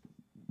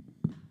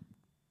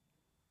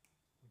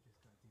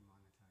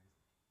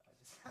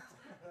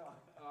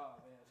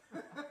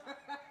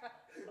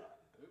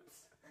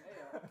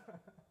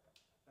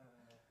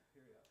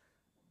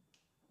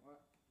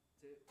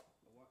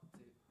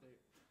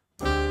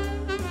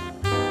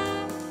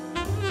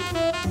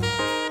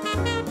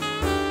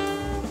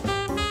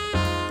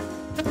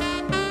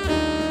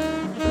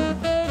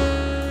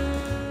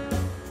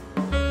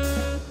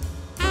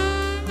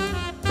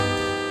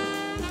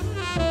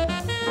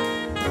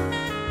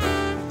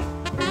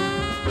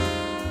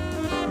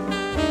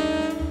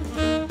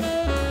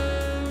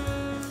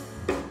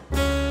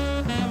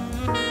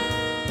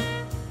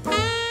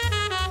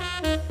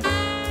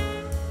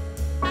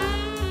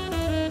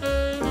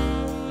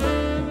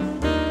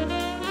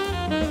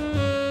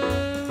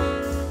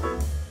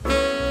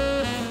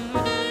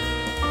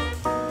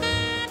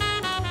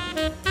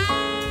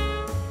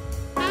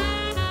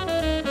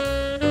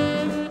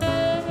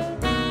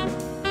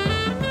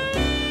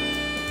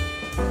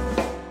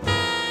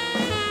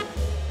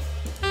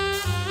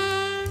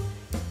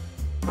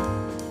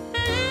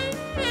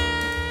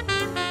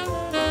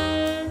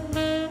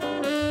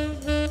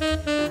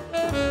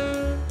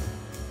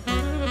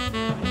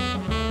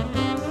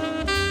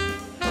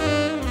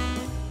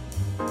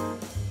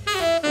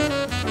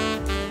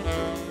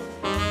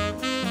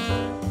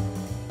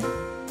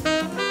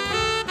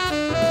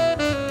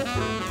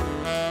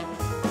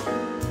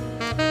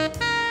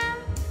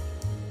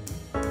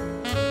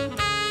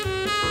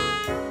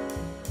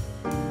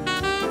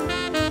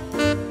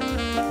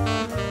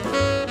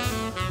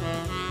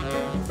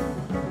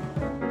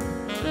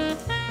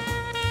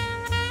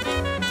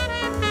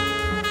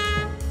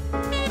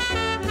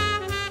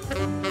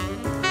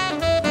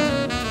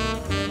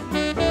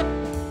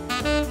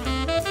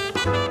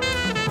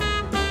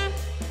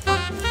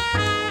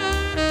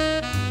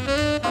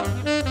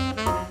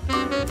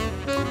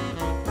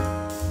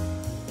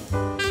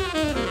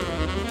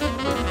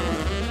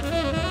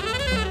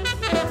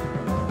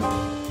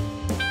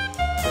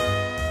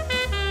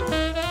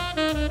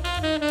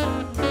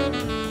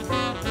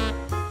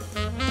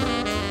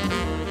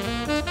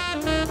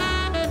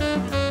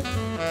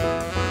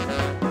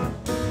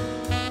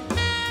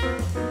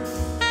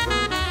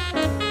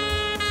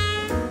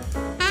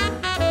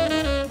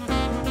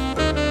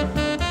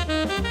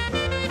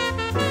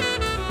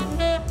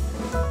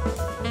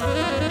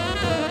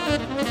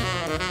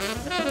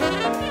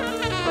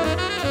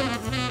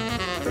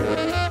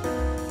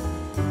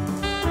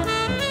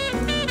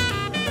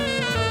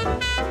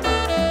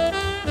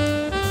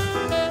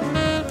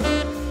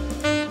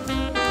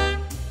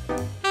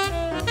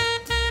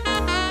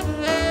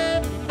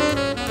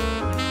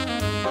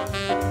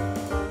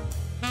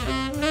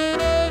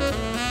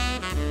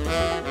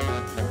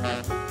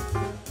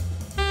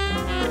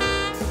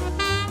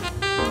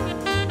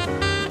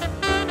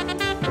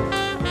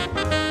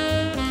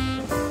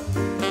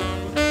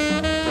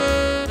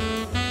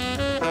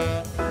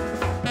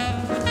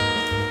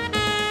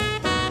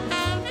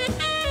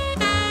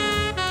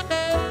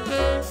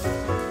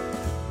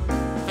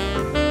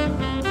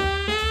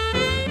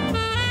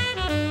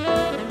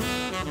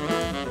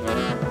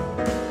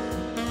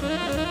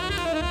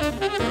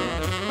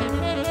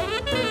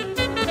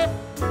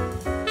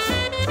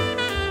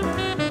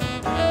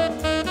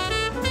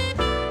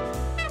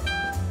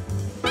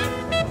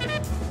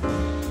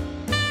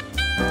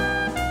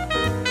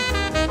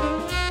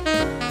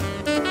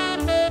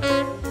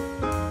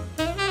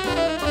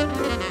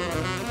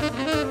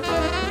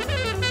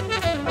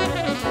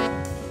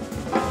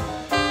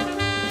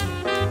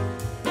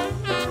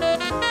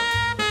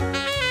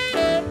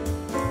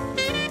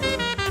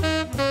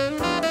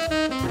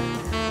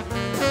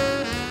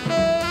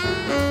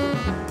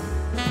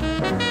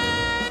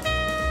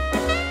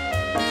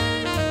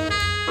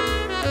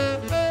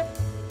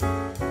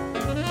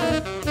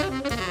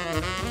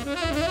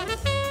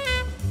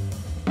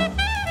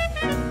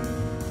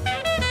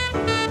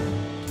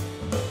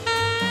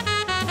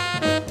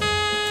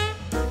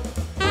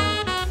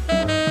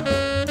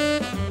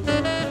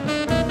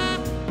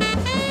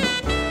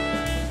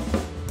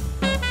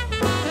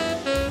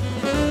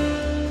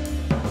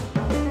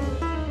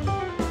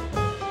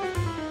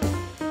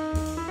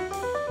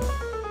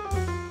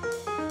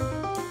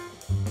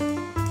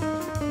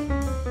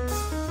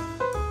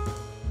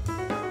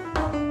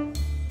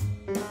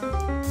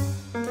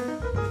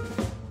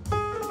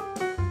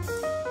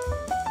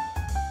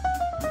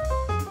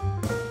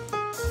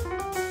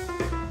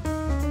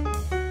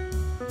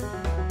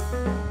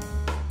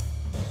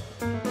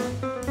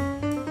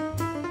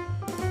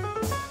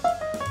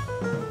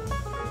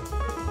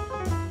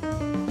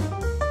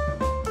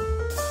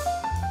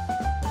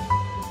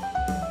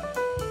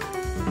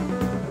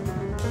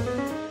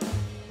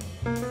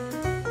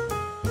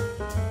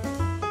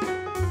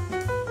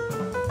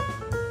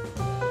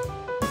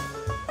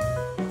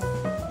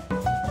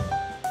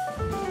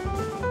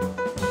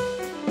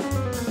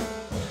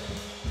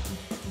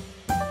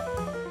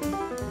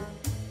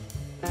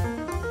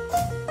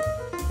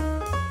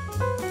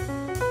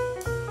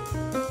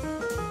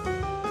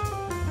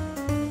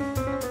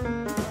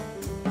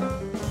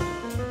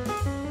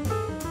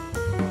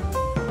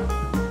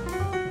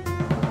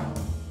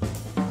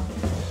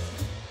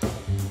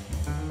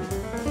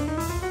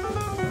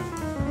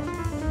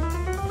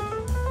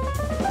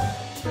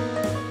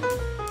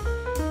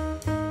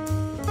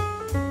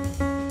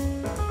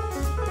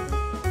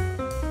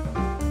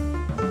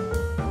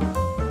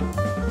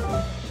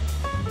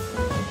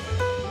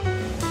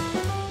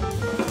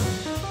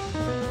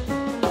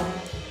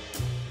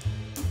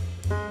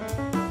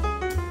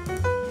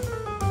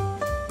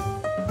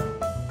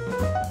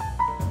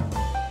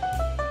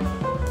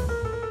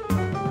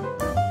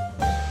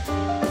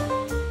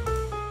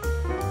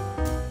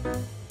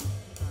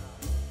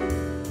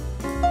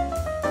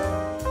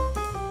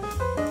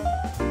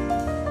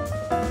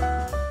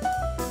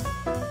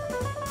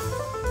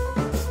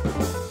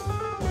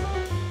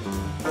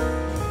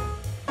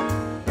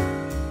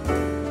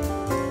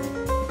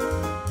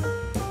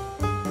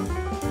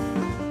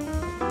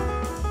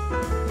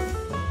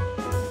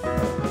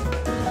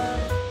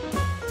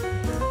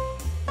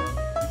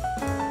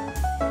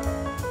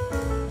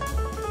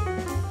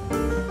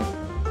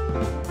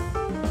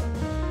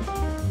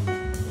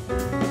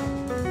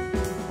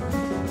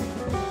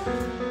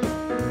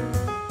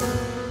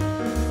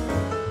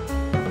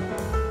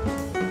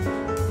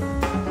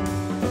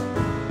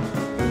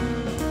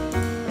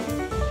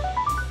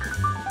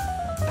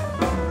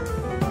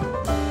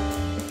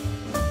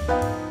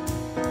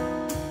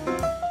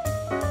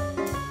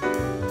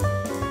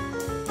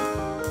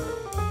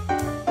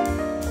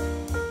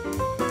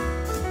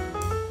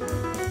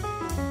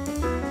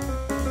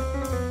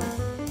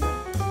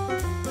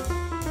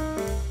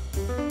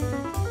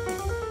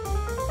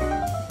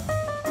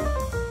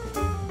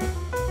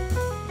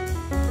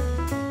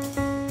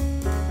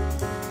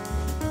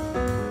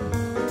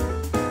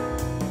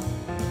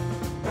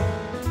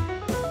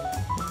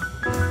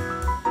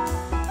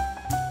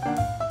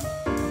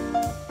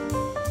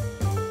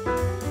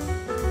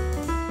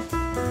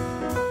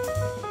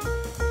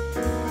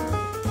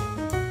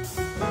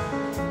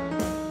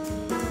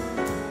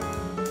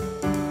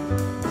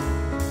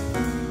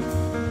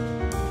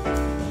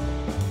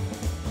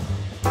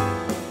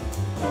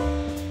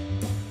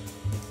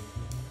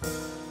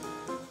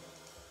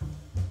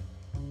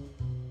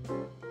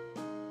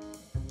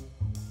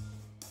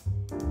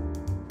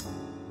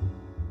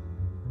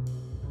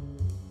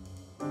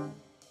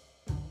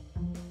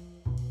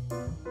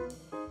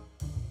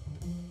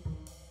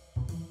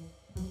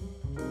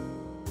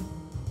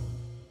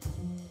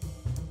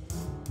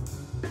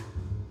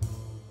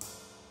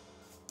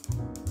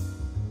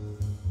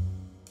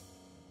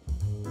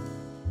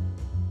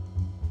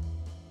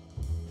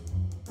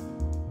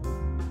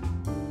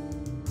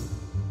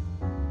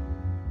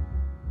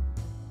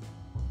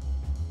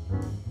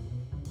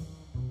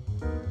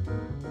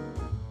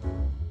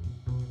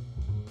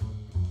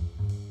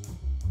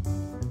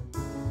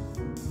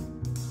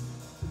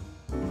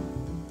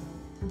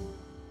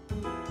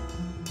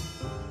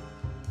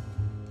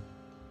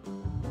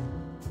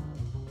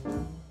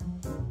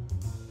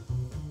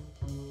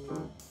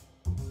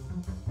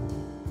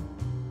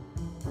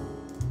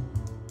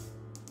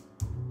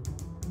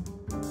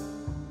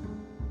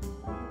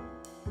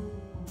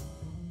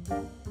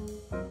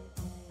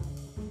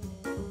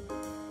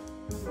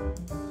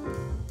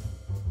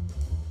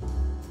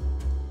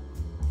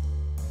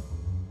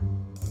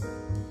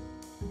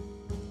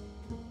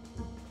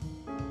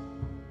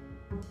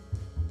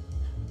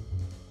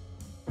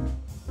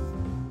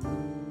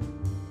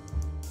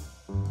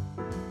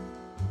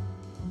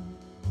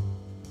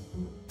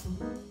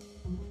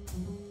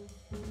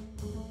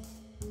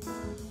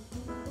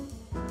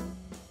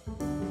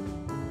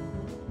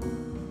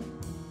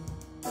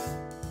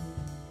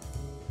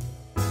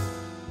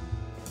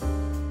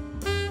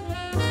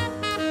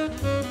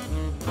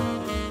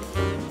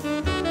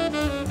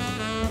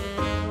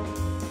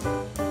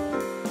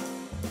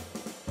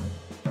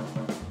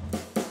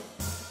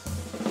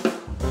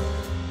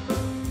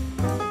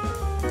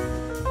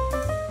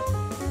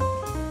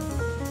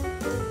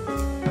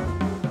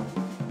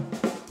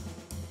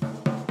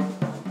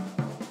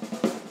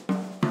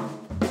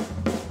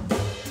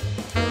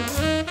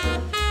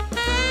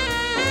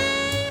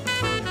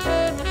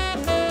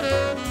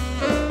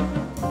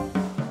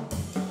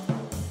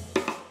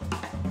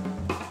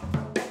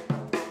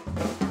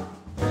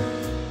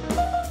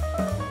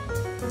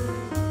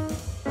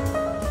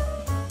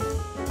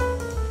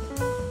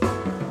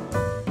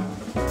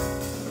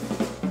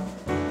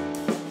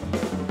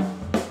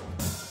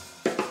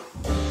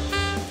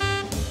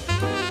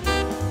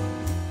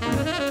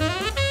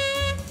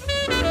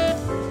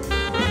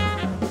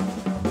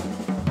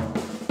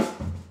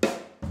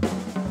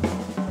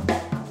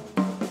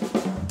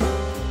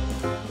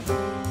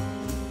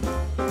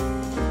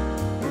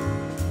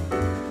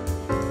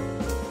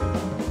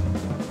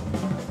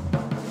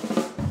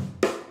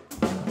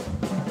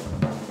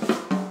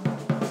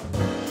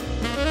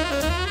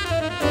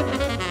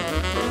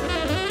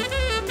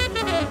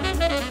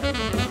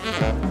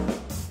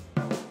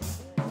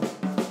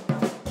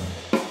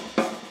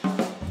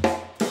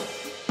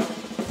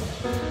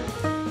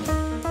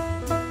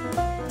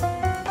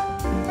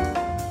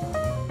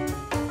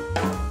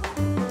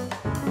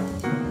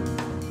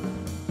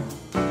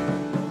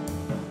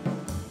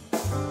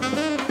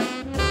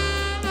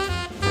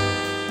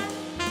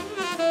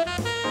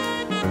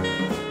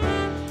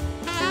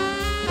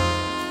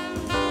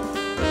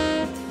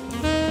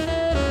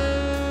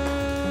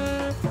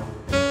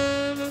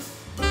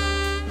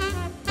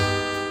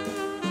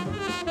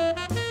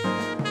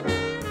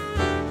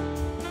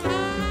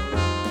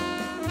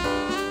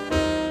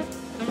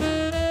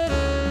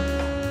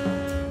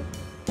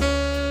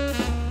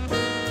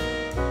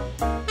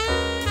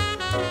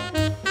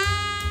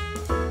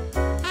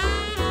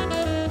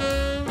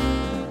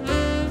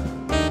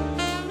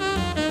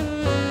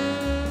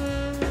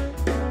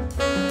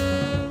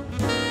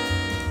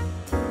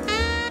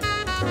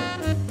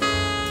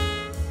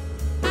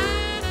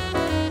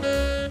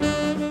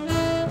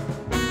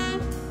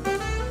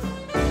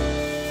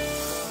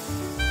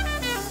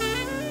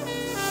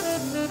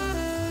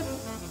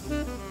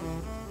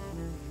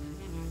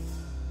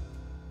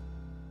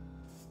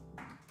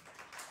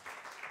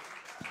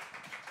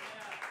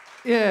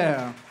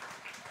 Yeah.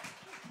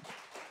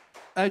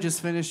 I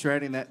just finished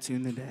writing that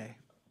tune today.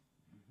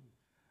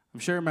 I'm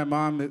sure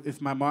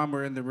if my mom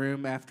were in the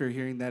room after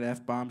hearing that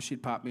F-bomb,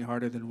 she'd pop me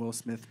harder than Will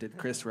Smith did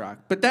Chris Rock.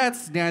 But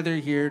that's neither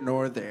here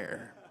nor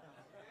there.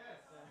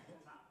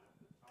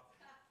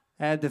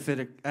 I had to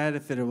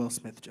fit a Will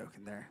Smith joke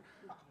in there.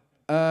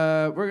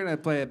 We're going to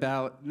play a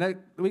ballad.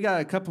 We got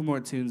a couple more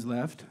tunes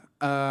left.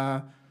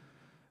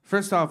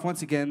 First off,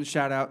 once again,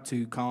 shout out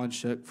to Colin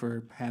Shook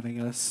for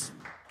having us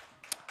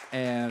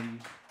and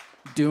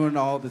doing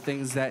all the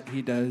things that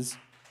he does.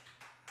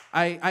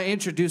 I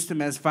introduced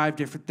him as 5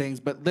 different things,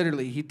 but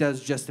literally he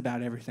does just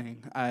about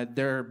everything.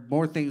 There are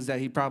more things that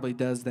he probably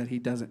does than he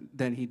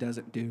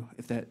doesn't do,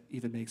 if that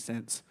even makes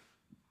sense.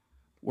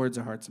 Words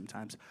are hard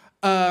sometimes.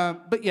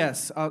 But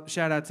yes,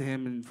 shout out to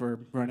him and for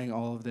running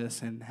all of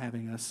this and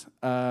having us.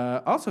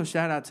 Also,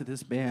 shout out to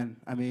this band.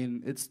 I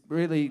mean, it's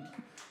really,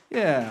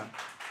 yeah.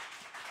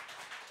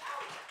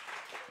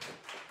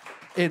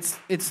 It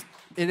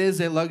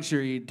is a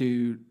luxury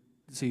to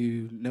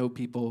know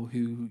people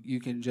who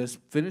you can just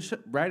finish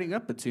writing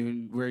up a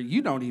tune where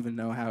you don't even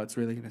know how it's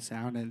really going to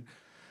sound, and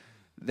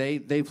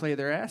they play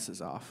their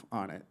asses off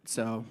on it.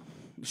 So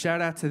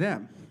shout out to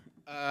them.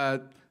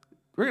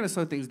 We're going to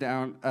slow things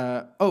down.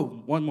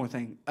 One more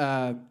thing.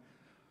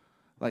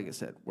 Like I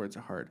said, words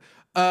are hard.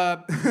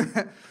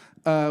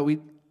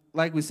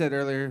 Like we said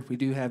earlier, we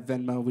do have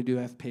Venmo. We do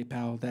have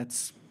PayPal.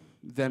 That's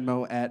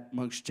Venmo at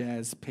Monks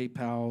Jazz,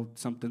 PayPal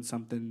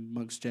something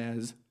Monks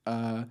Jazz.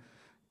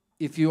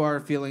 If you are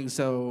feeling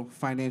so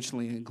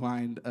financially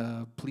inclined,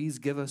 please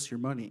give us your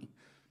money.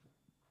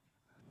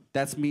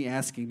 That's me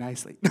asking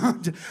nicely.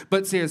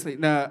 But seriously,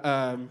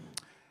 no.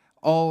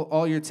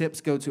 All your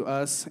tips go to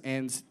us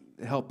and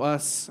help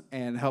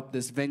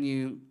this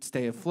venue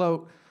stay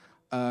afloat,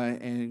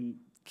 and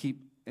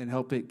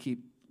help it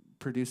keep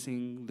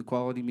producing the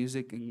quality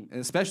music and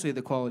especially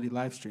the quality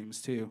live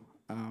streams too.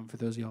 For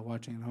those of y'all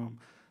watching at home,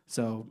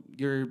 so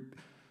your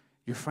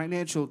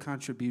financial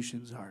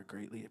contributions are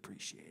greatly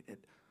appreciated.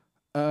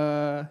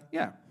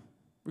 Yeah,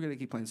 we're gonna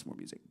keep playing some more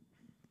music.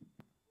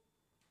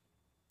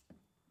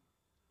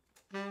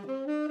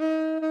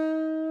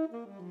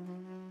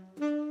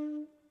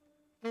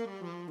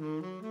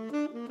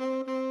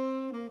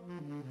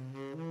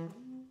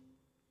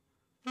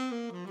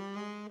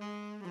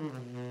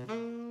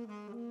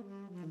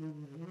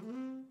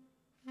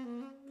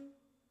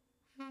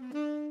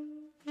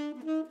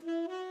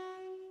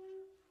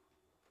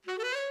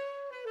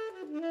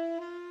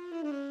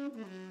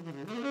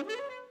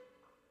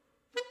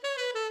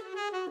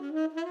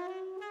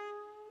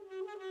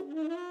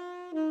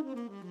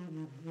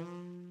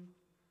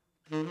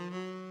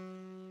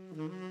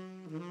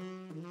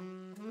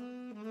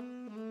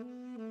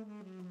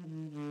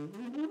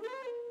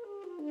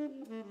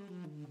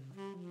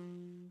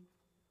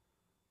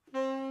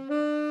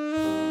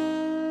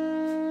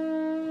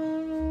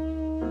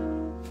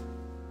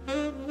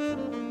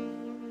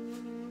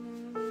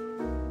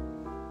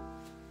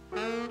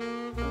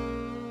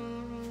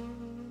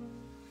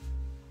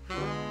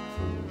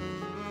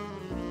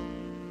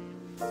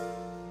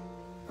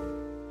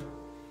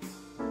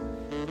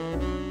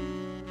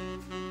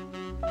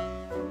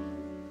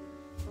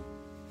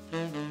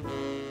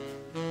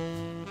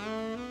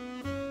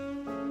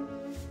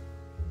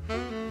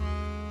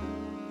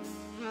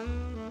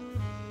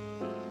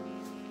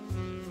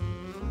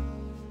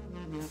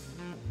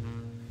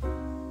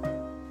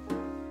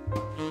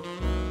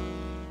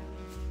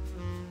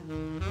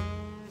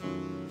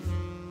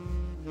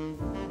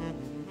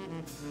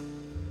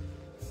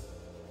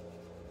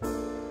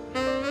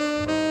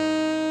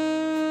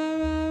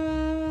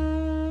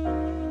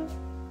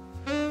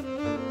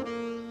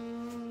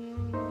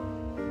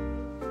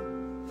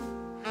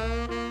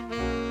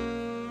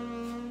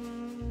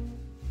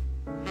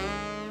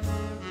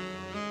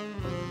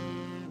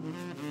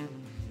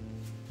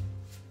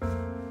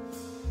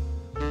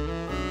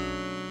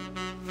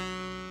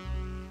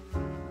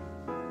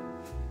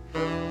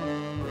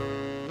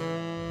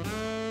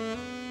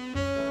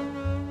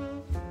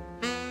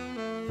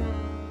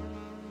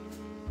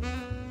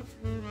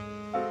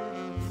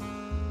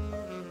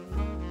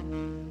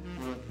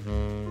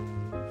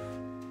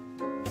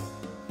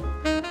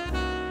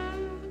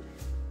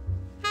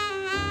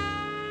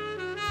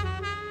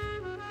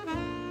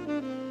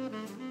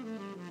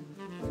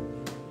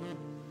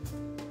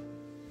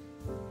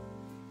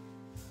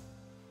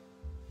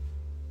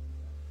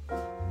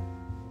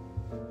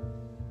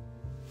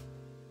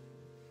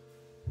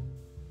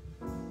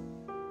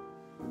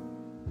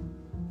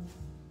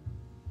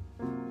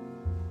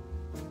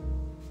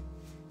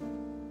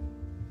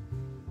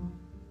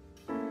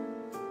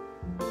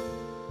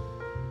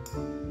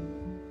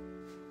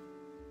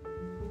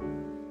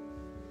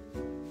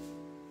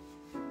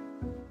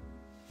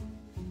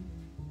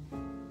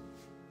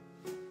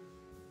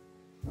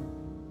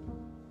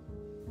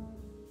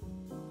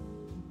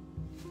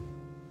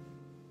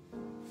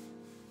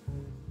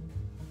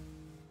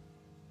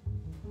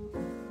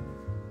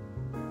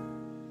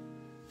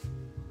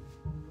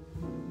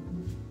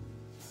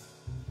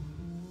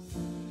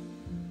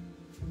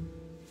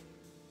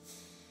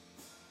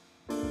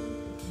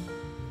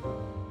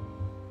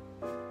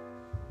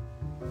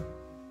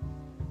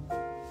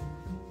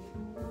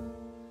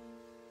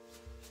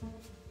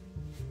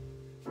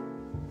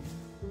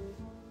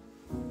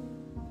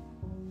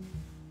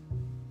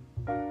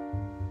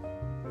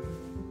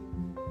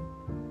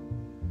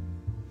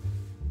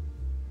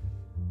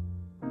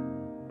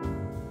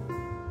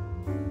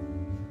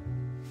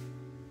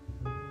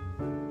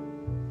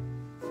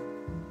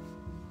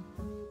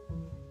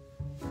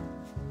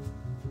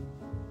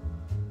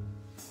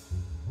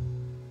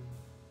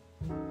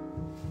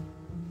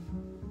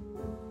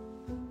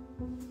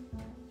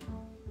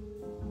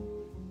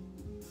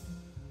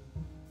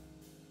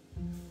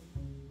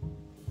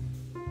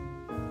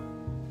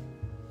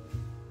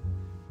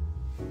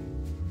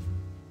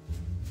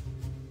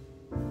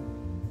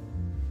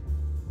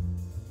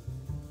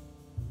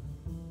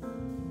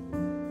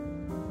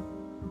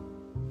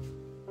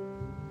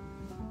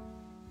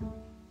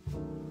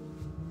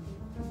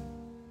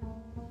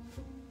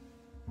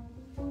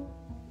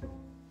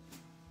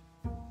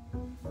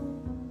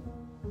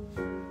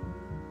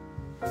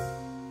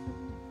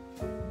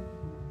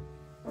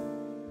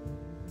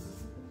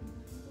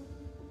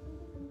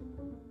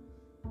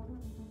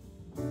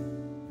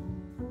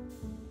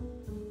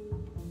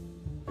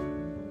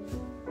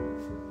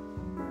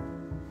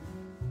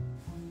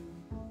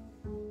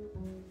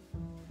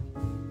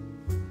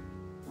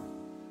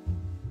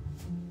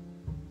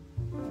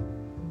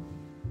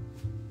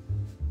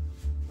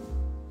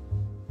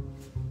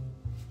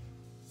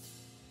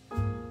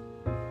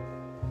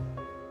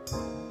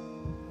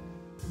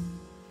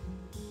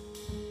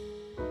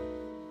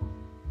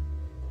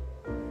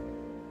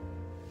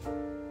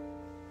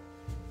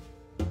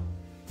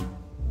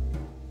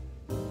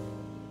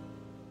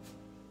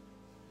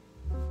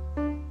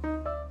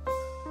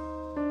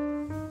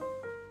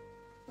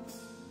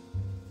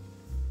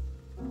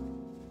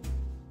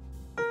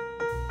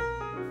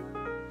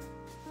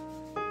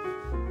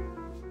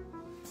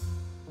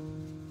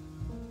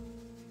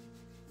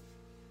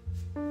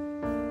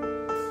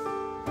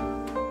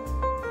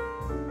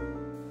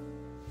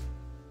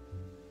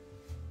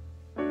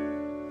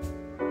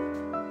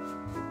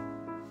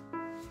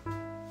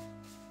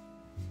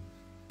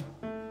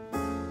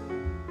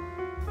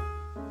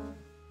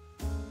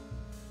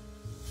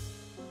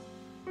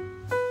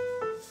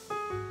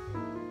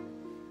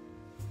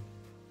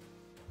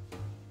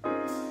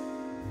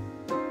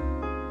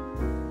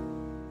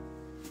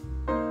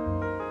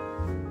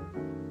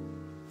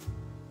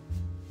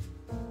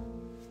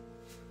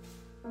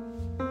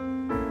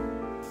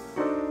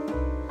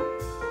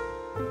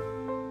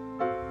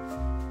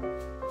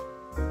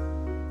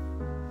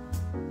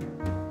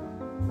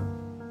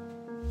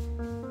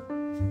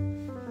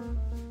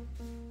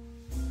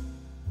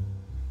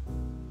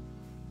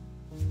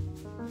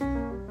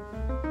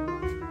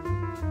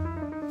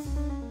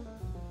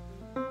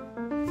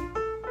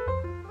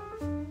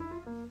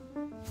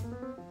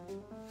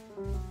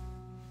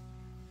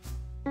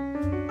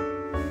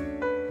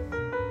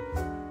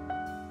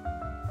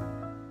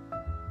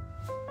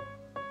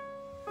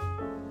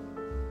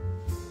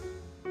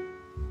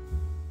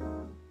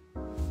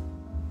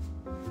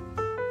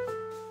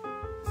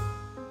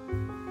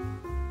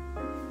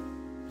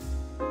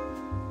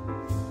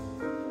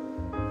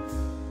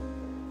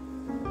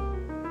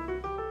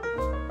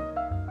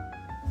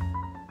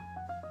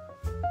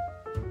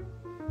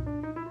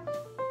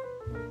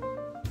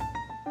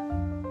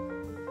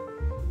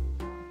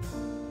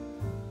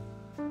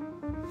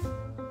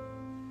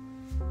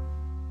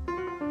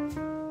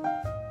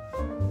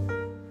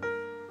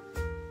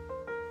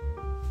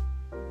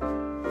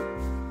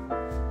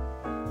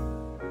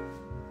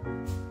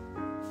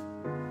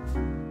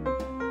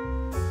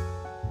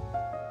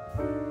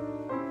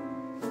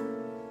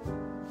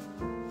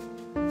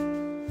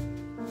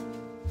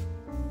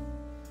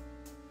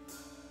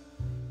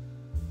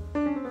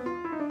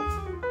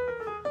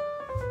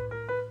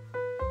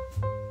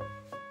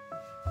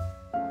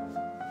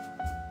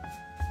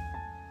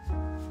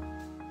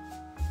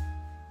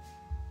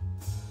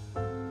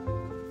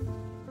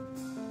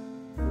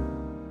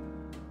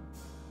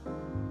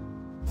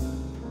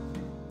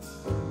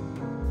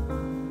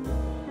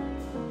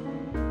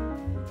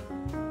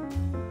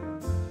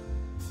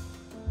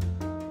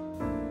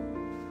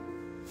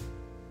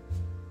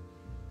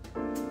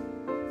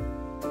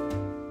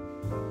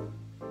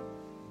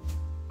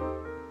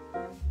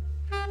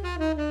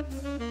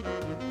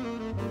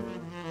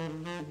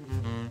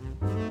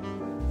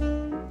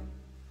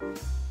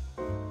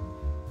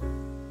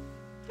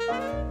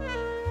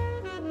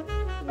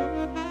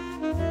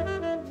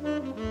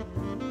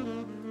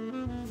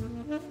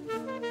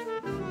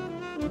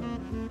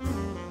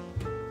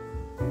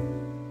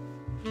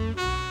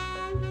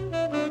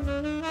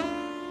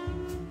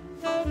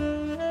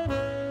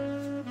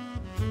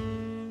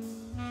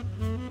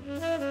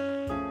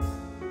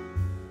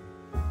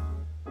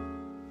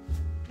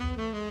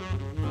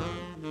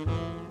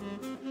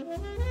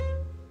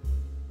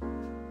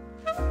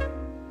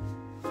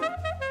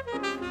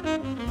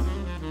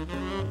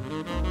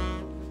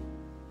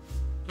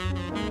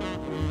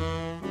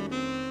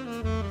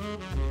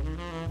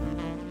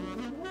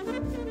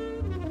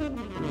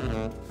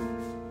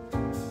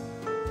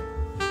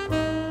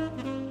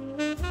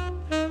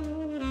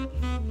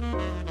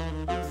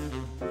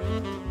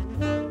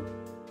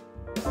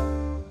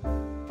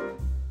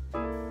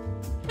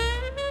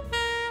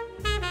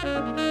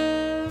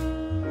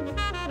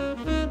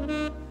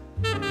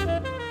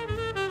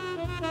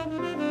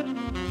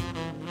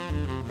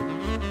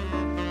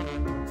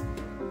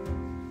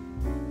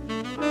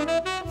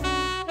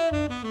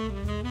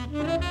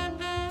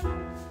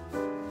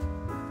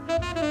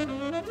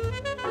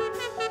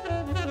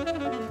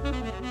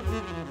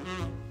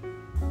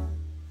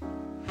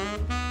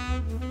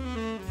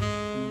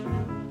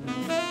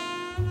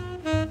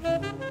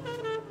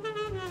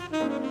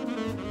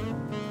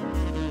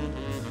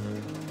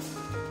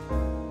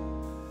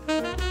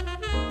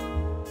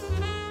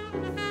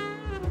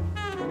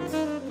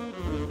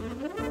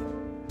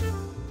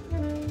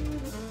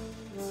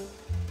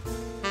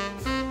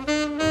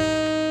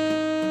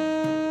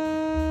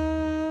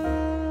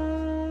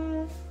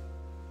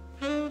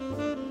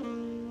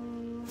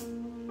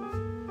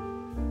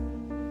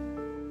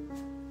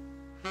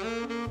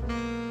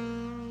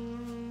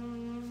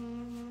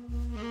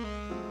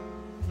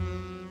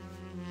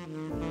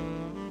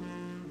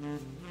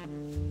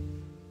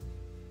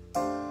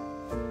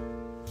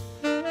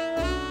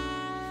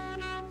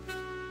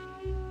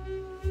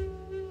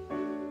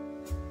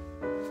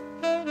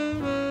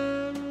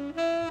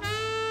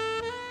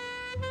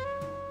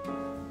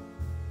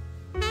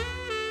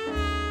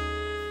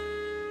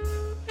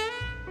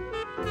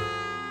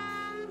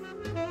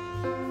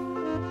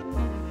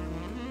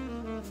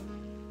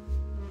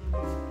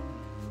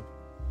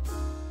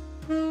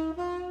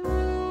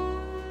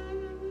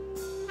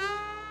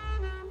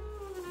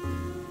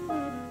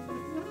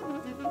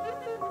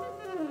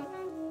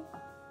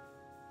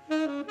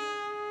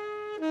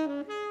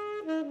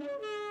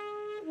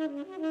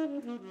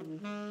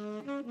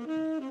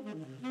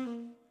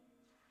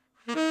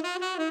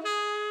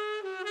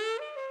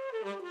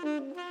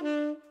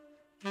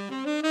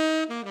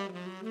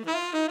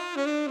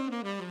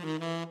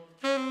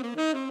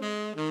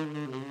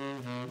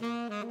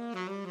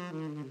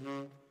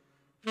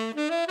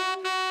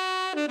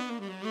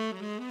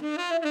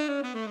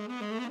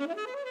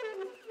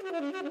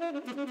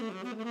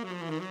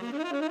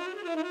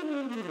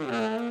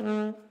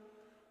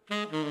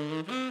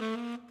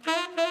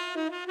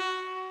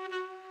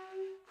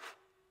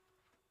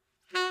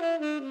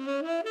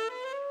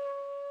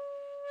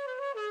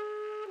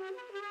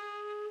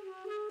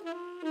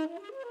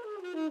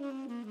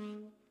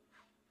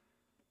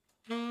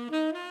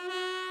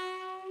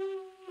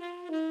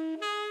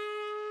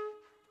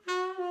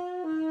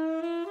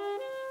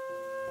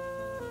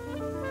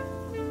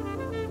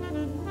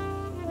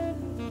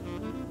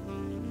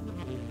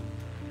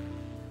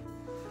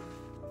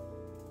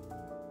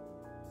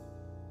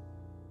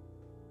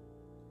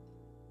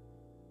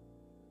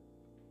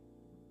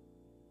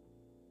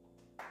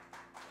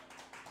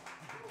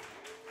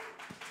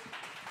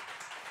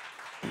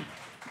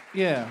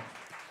 Yeah.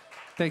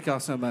 Thank y'all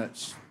so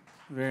much.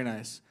 Very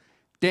nice.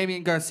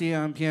 Damian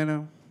García on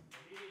piano.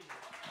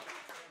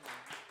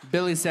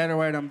 Billy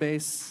Satterwhite on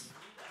bass.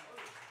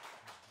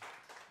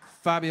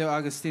 Fabio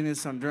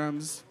Augustinis on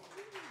drums.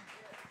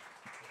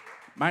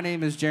 My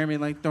name is Jeremy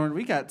Langthorn.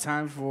 We got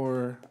time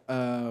for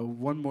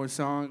one more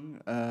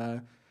song.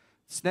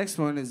 This next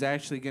one is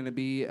actually going to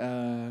be,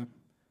 or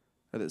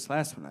this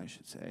last one, I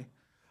should say,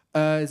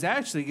 is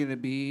actually going to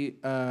be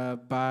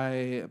by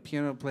a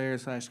piano player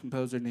 /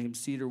 composer named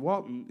Cedar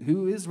Walton,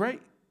 who is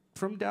right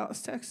from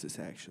Dallas, Texas,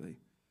 actually.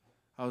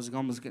 I was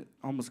almost going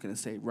to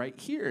say right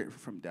here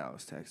from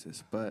Dallas,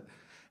 Texas, but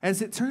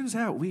as it turns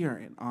out, we are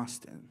in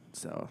Austin,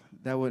 so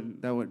that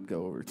wouldn't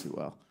go over too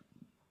well.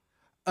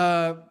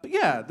 But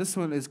yeah, this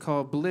one is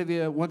called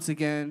Bolivia. Once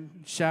again,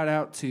 shout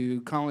out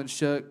to Colin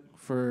Shook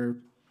for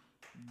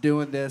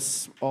doing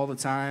this all the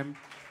time.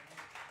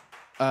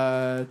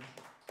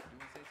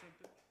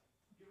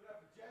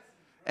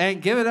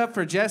 And give it up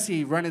for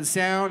Jesse running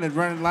sound and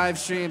running live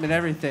stream and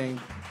everything.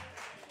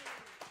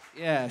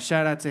 Yeah,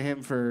 shout out to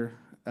him for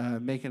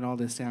making all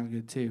this sound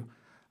good too.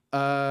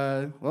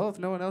 Well, if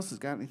no one else has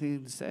got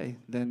anything to say,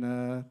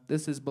 then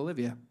this is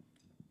Bolivia.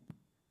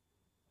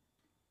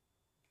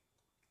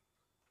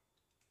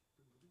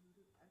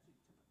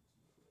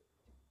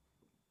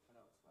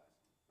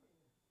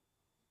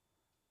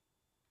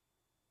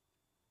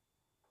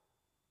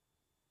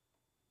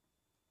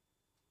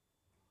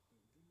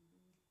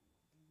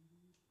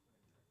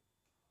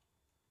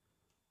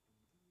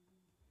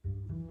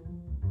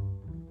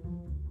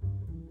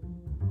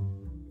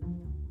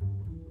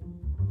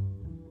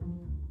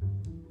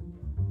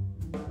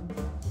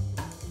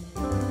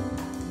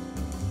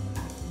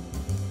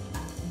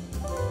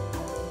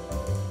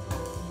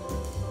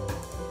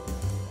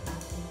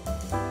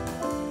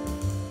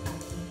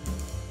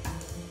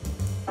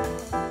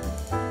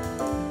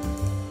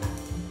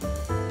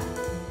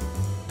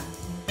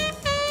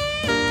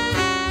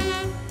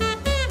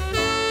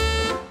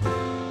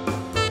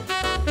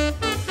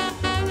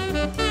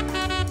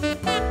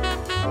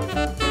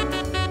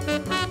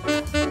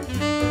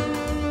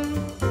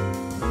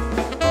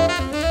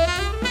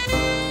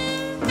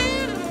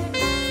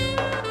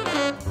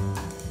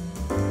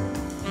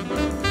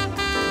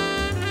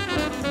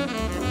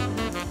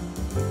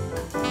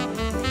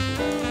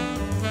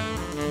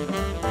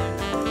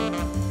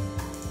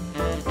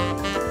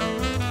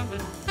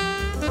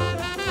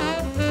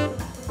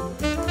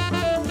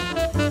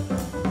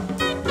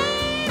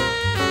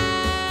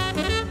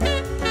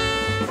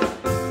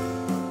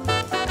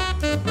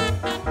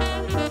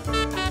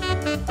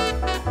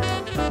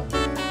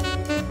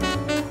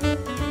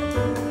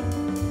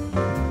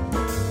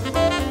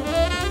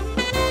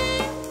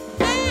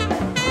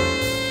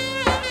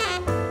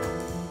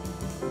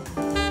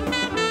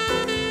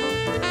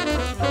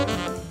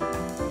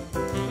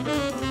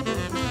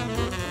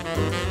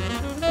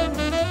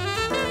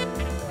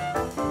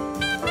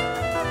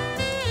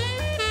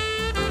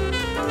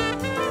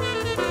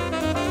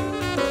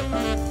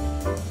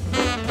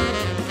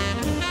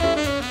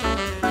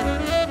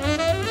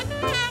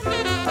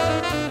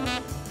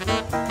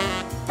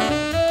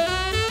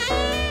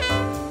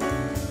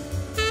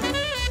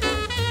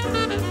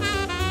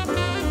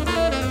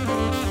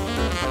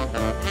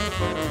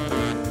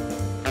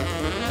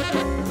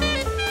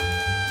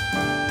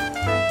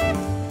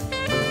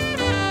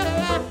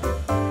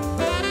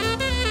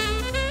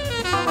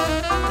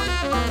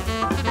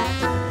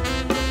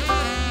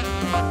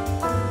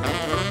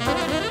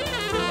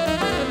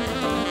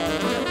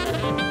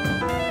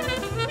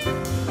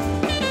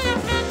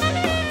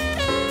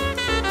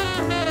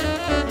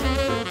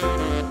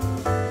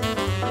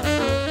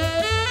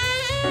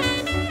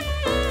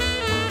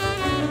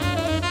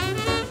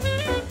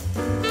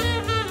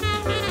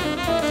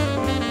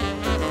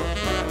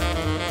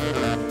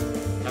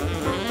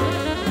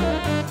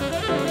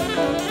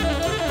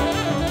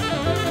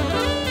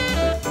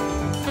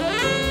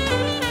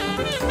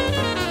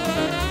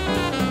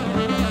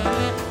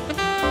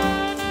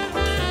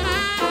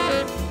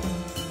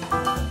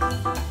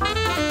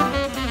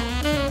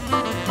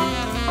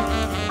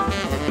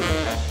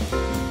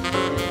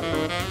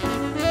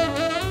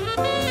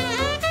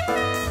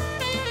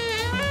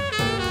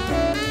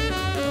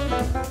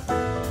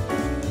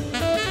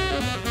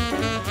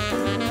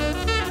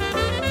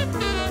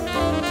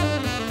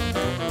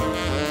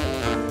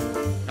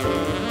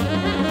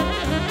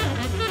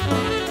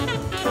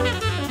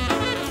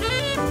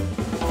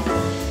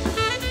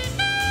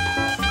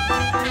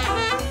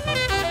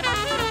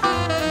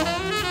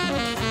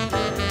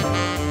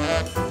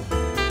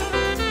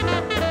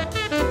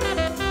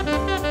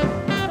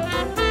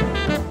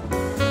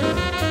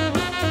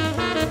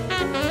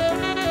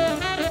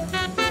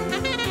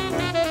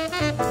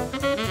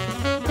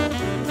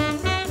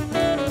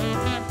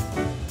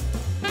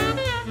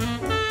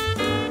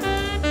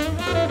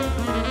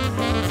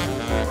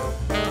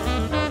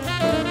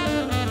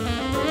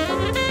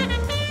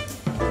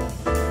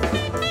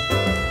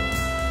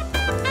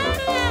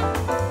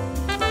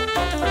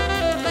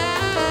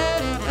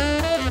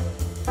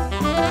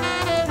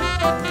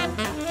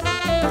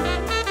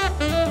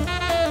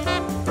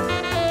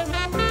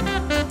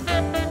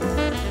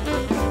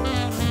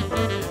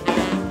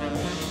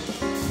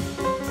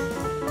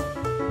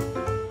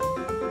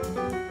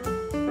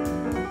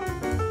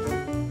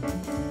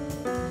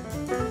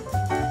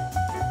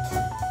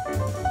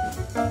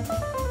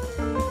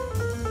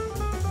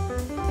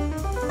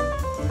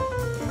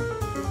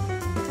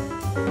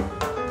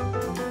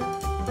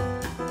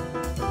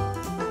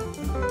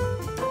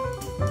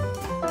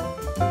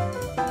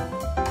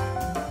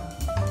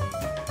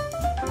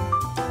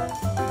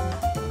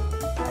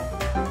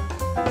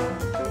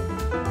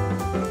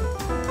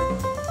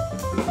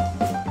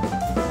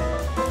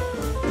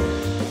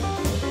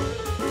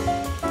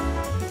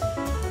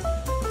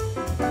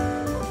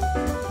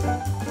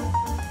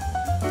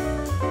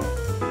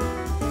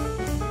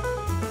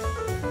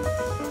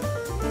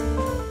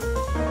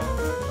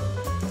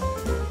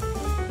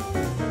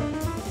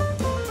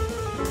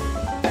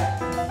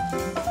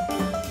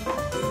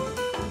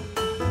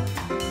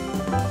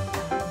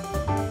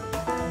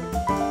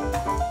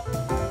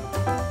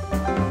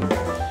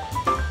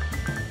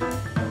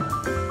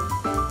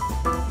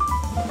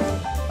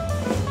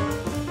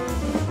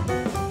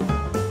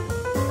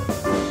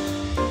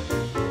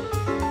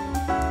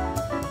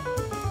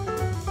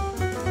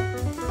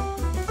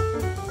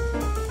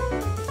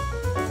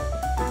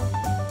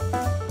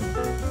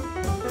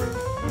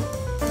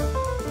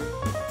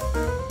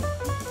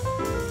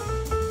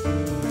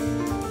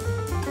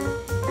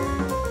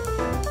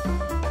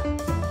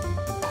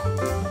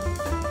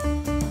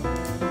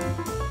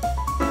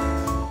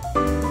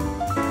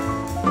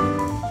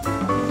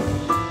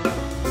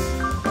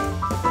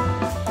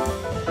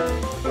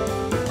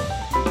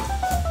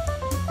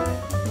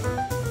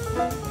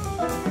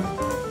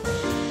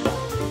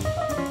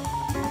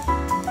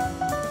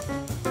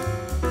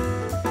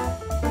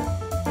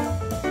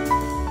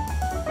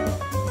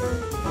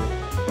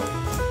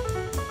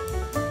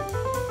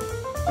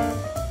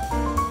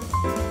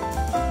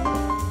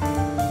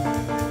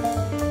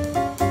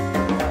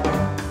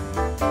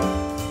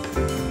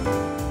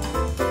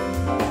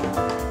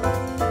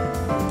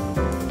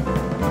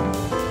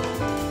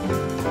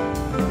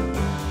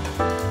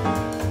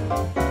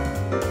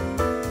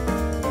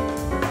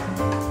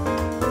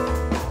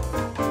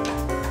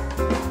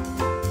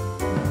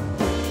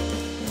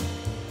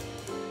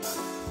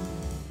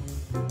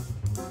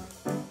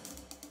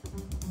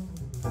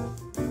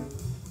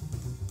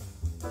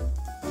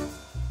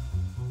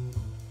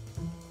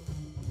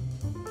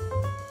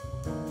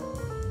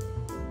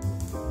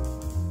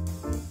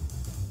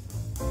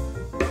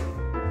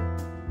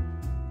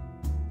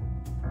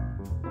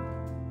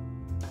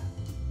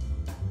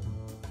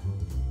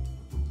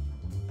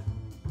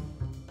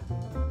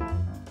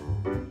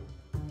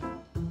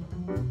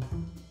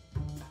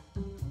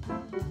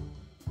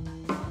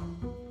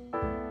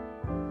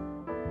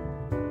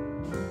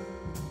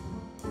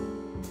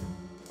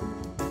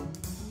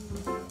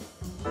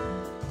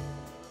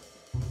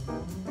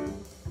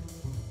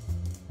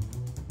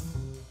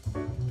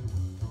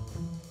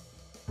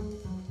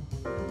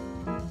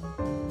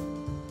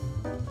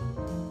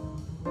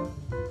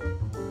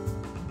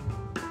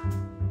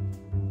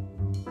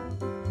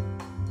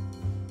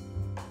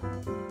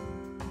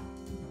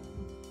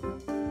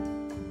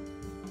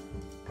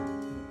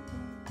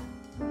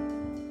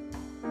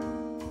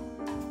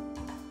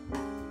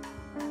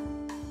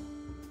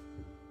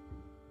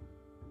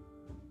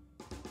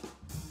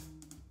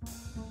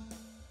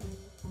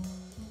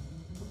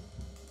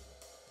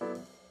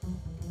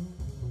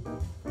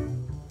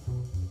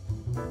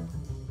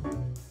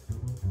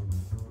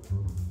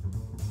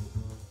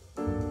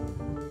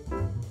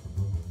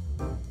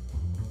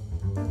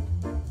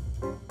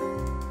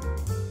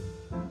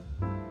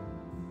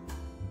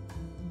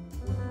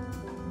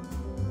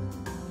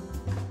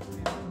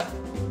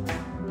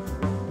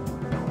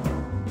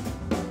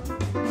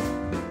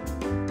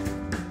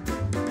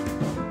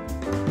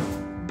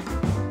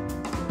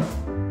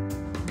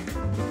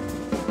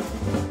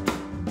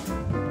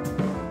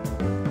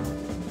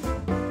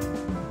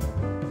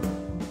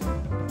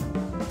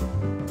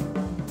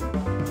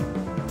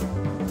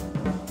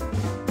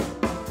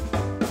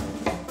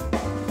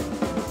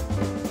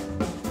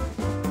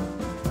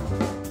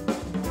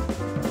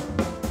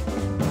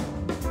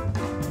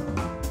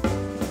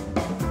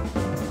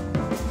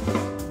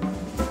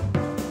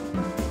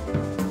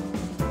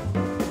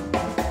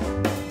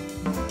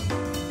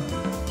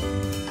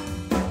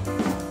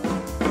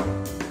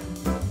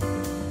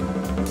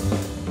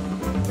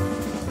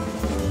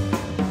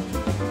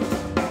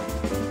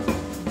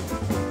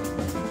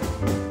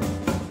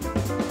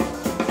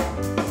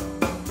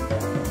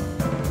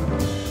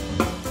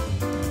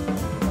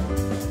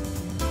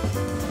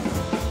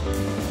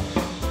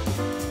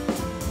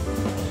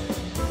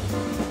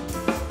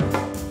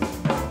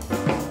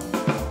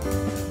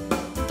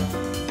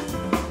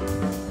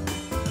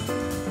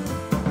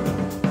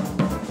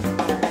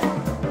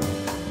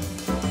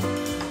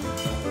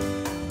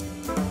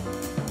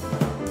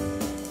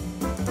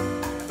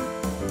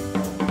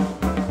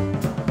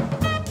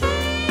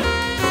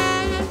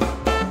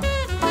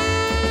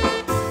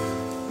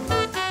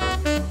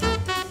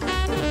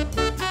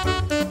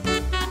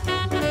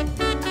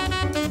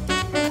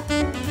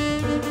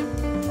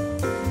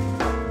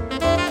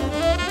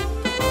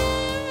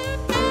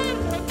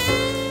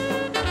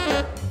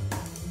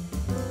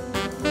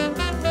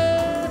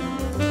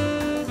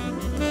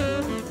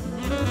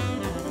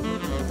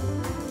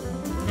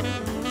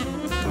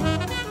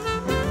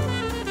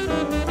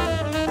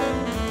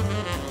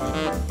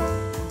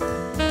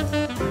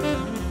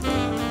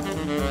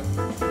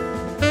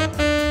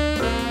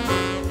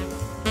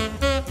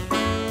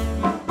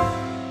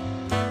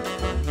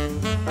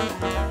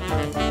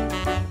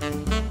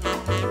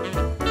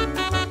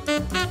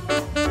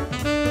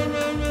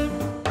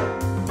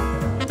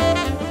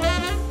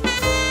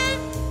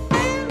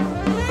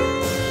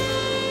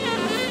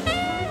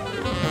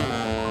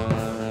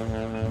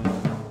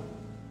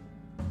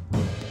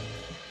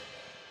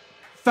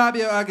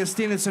 Fabio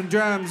Augustinis on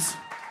drums,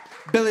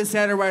 Billy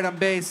Satterwhite on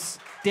bass,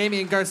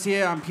 Damian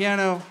García on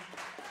piano,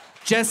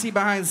 Jesse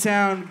behind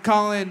sound,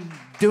 Colin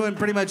doing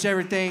pretty much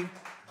everything.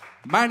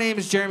 My name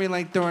is Jeremy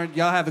Langthorn.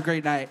 Y'all have a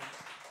great night.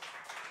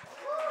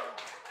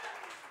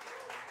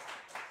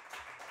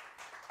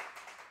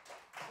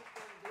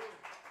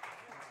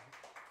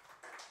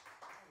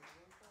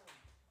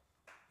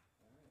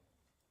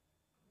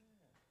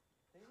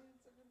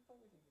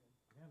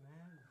 Yeah,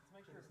 man. Let's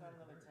make sure it's not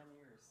another 10 years.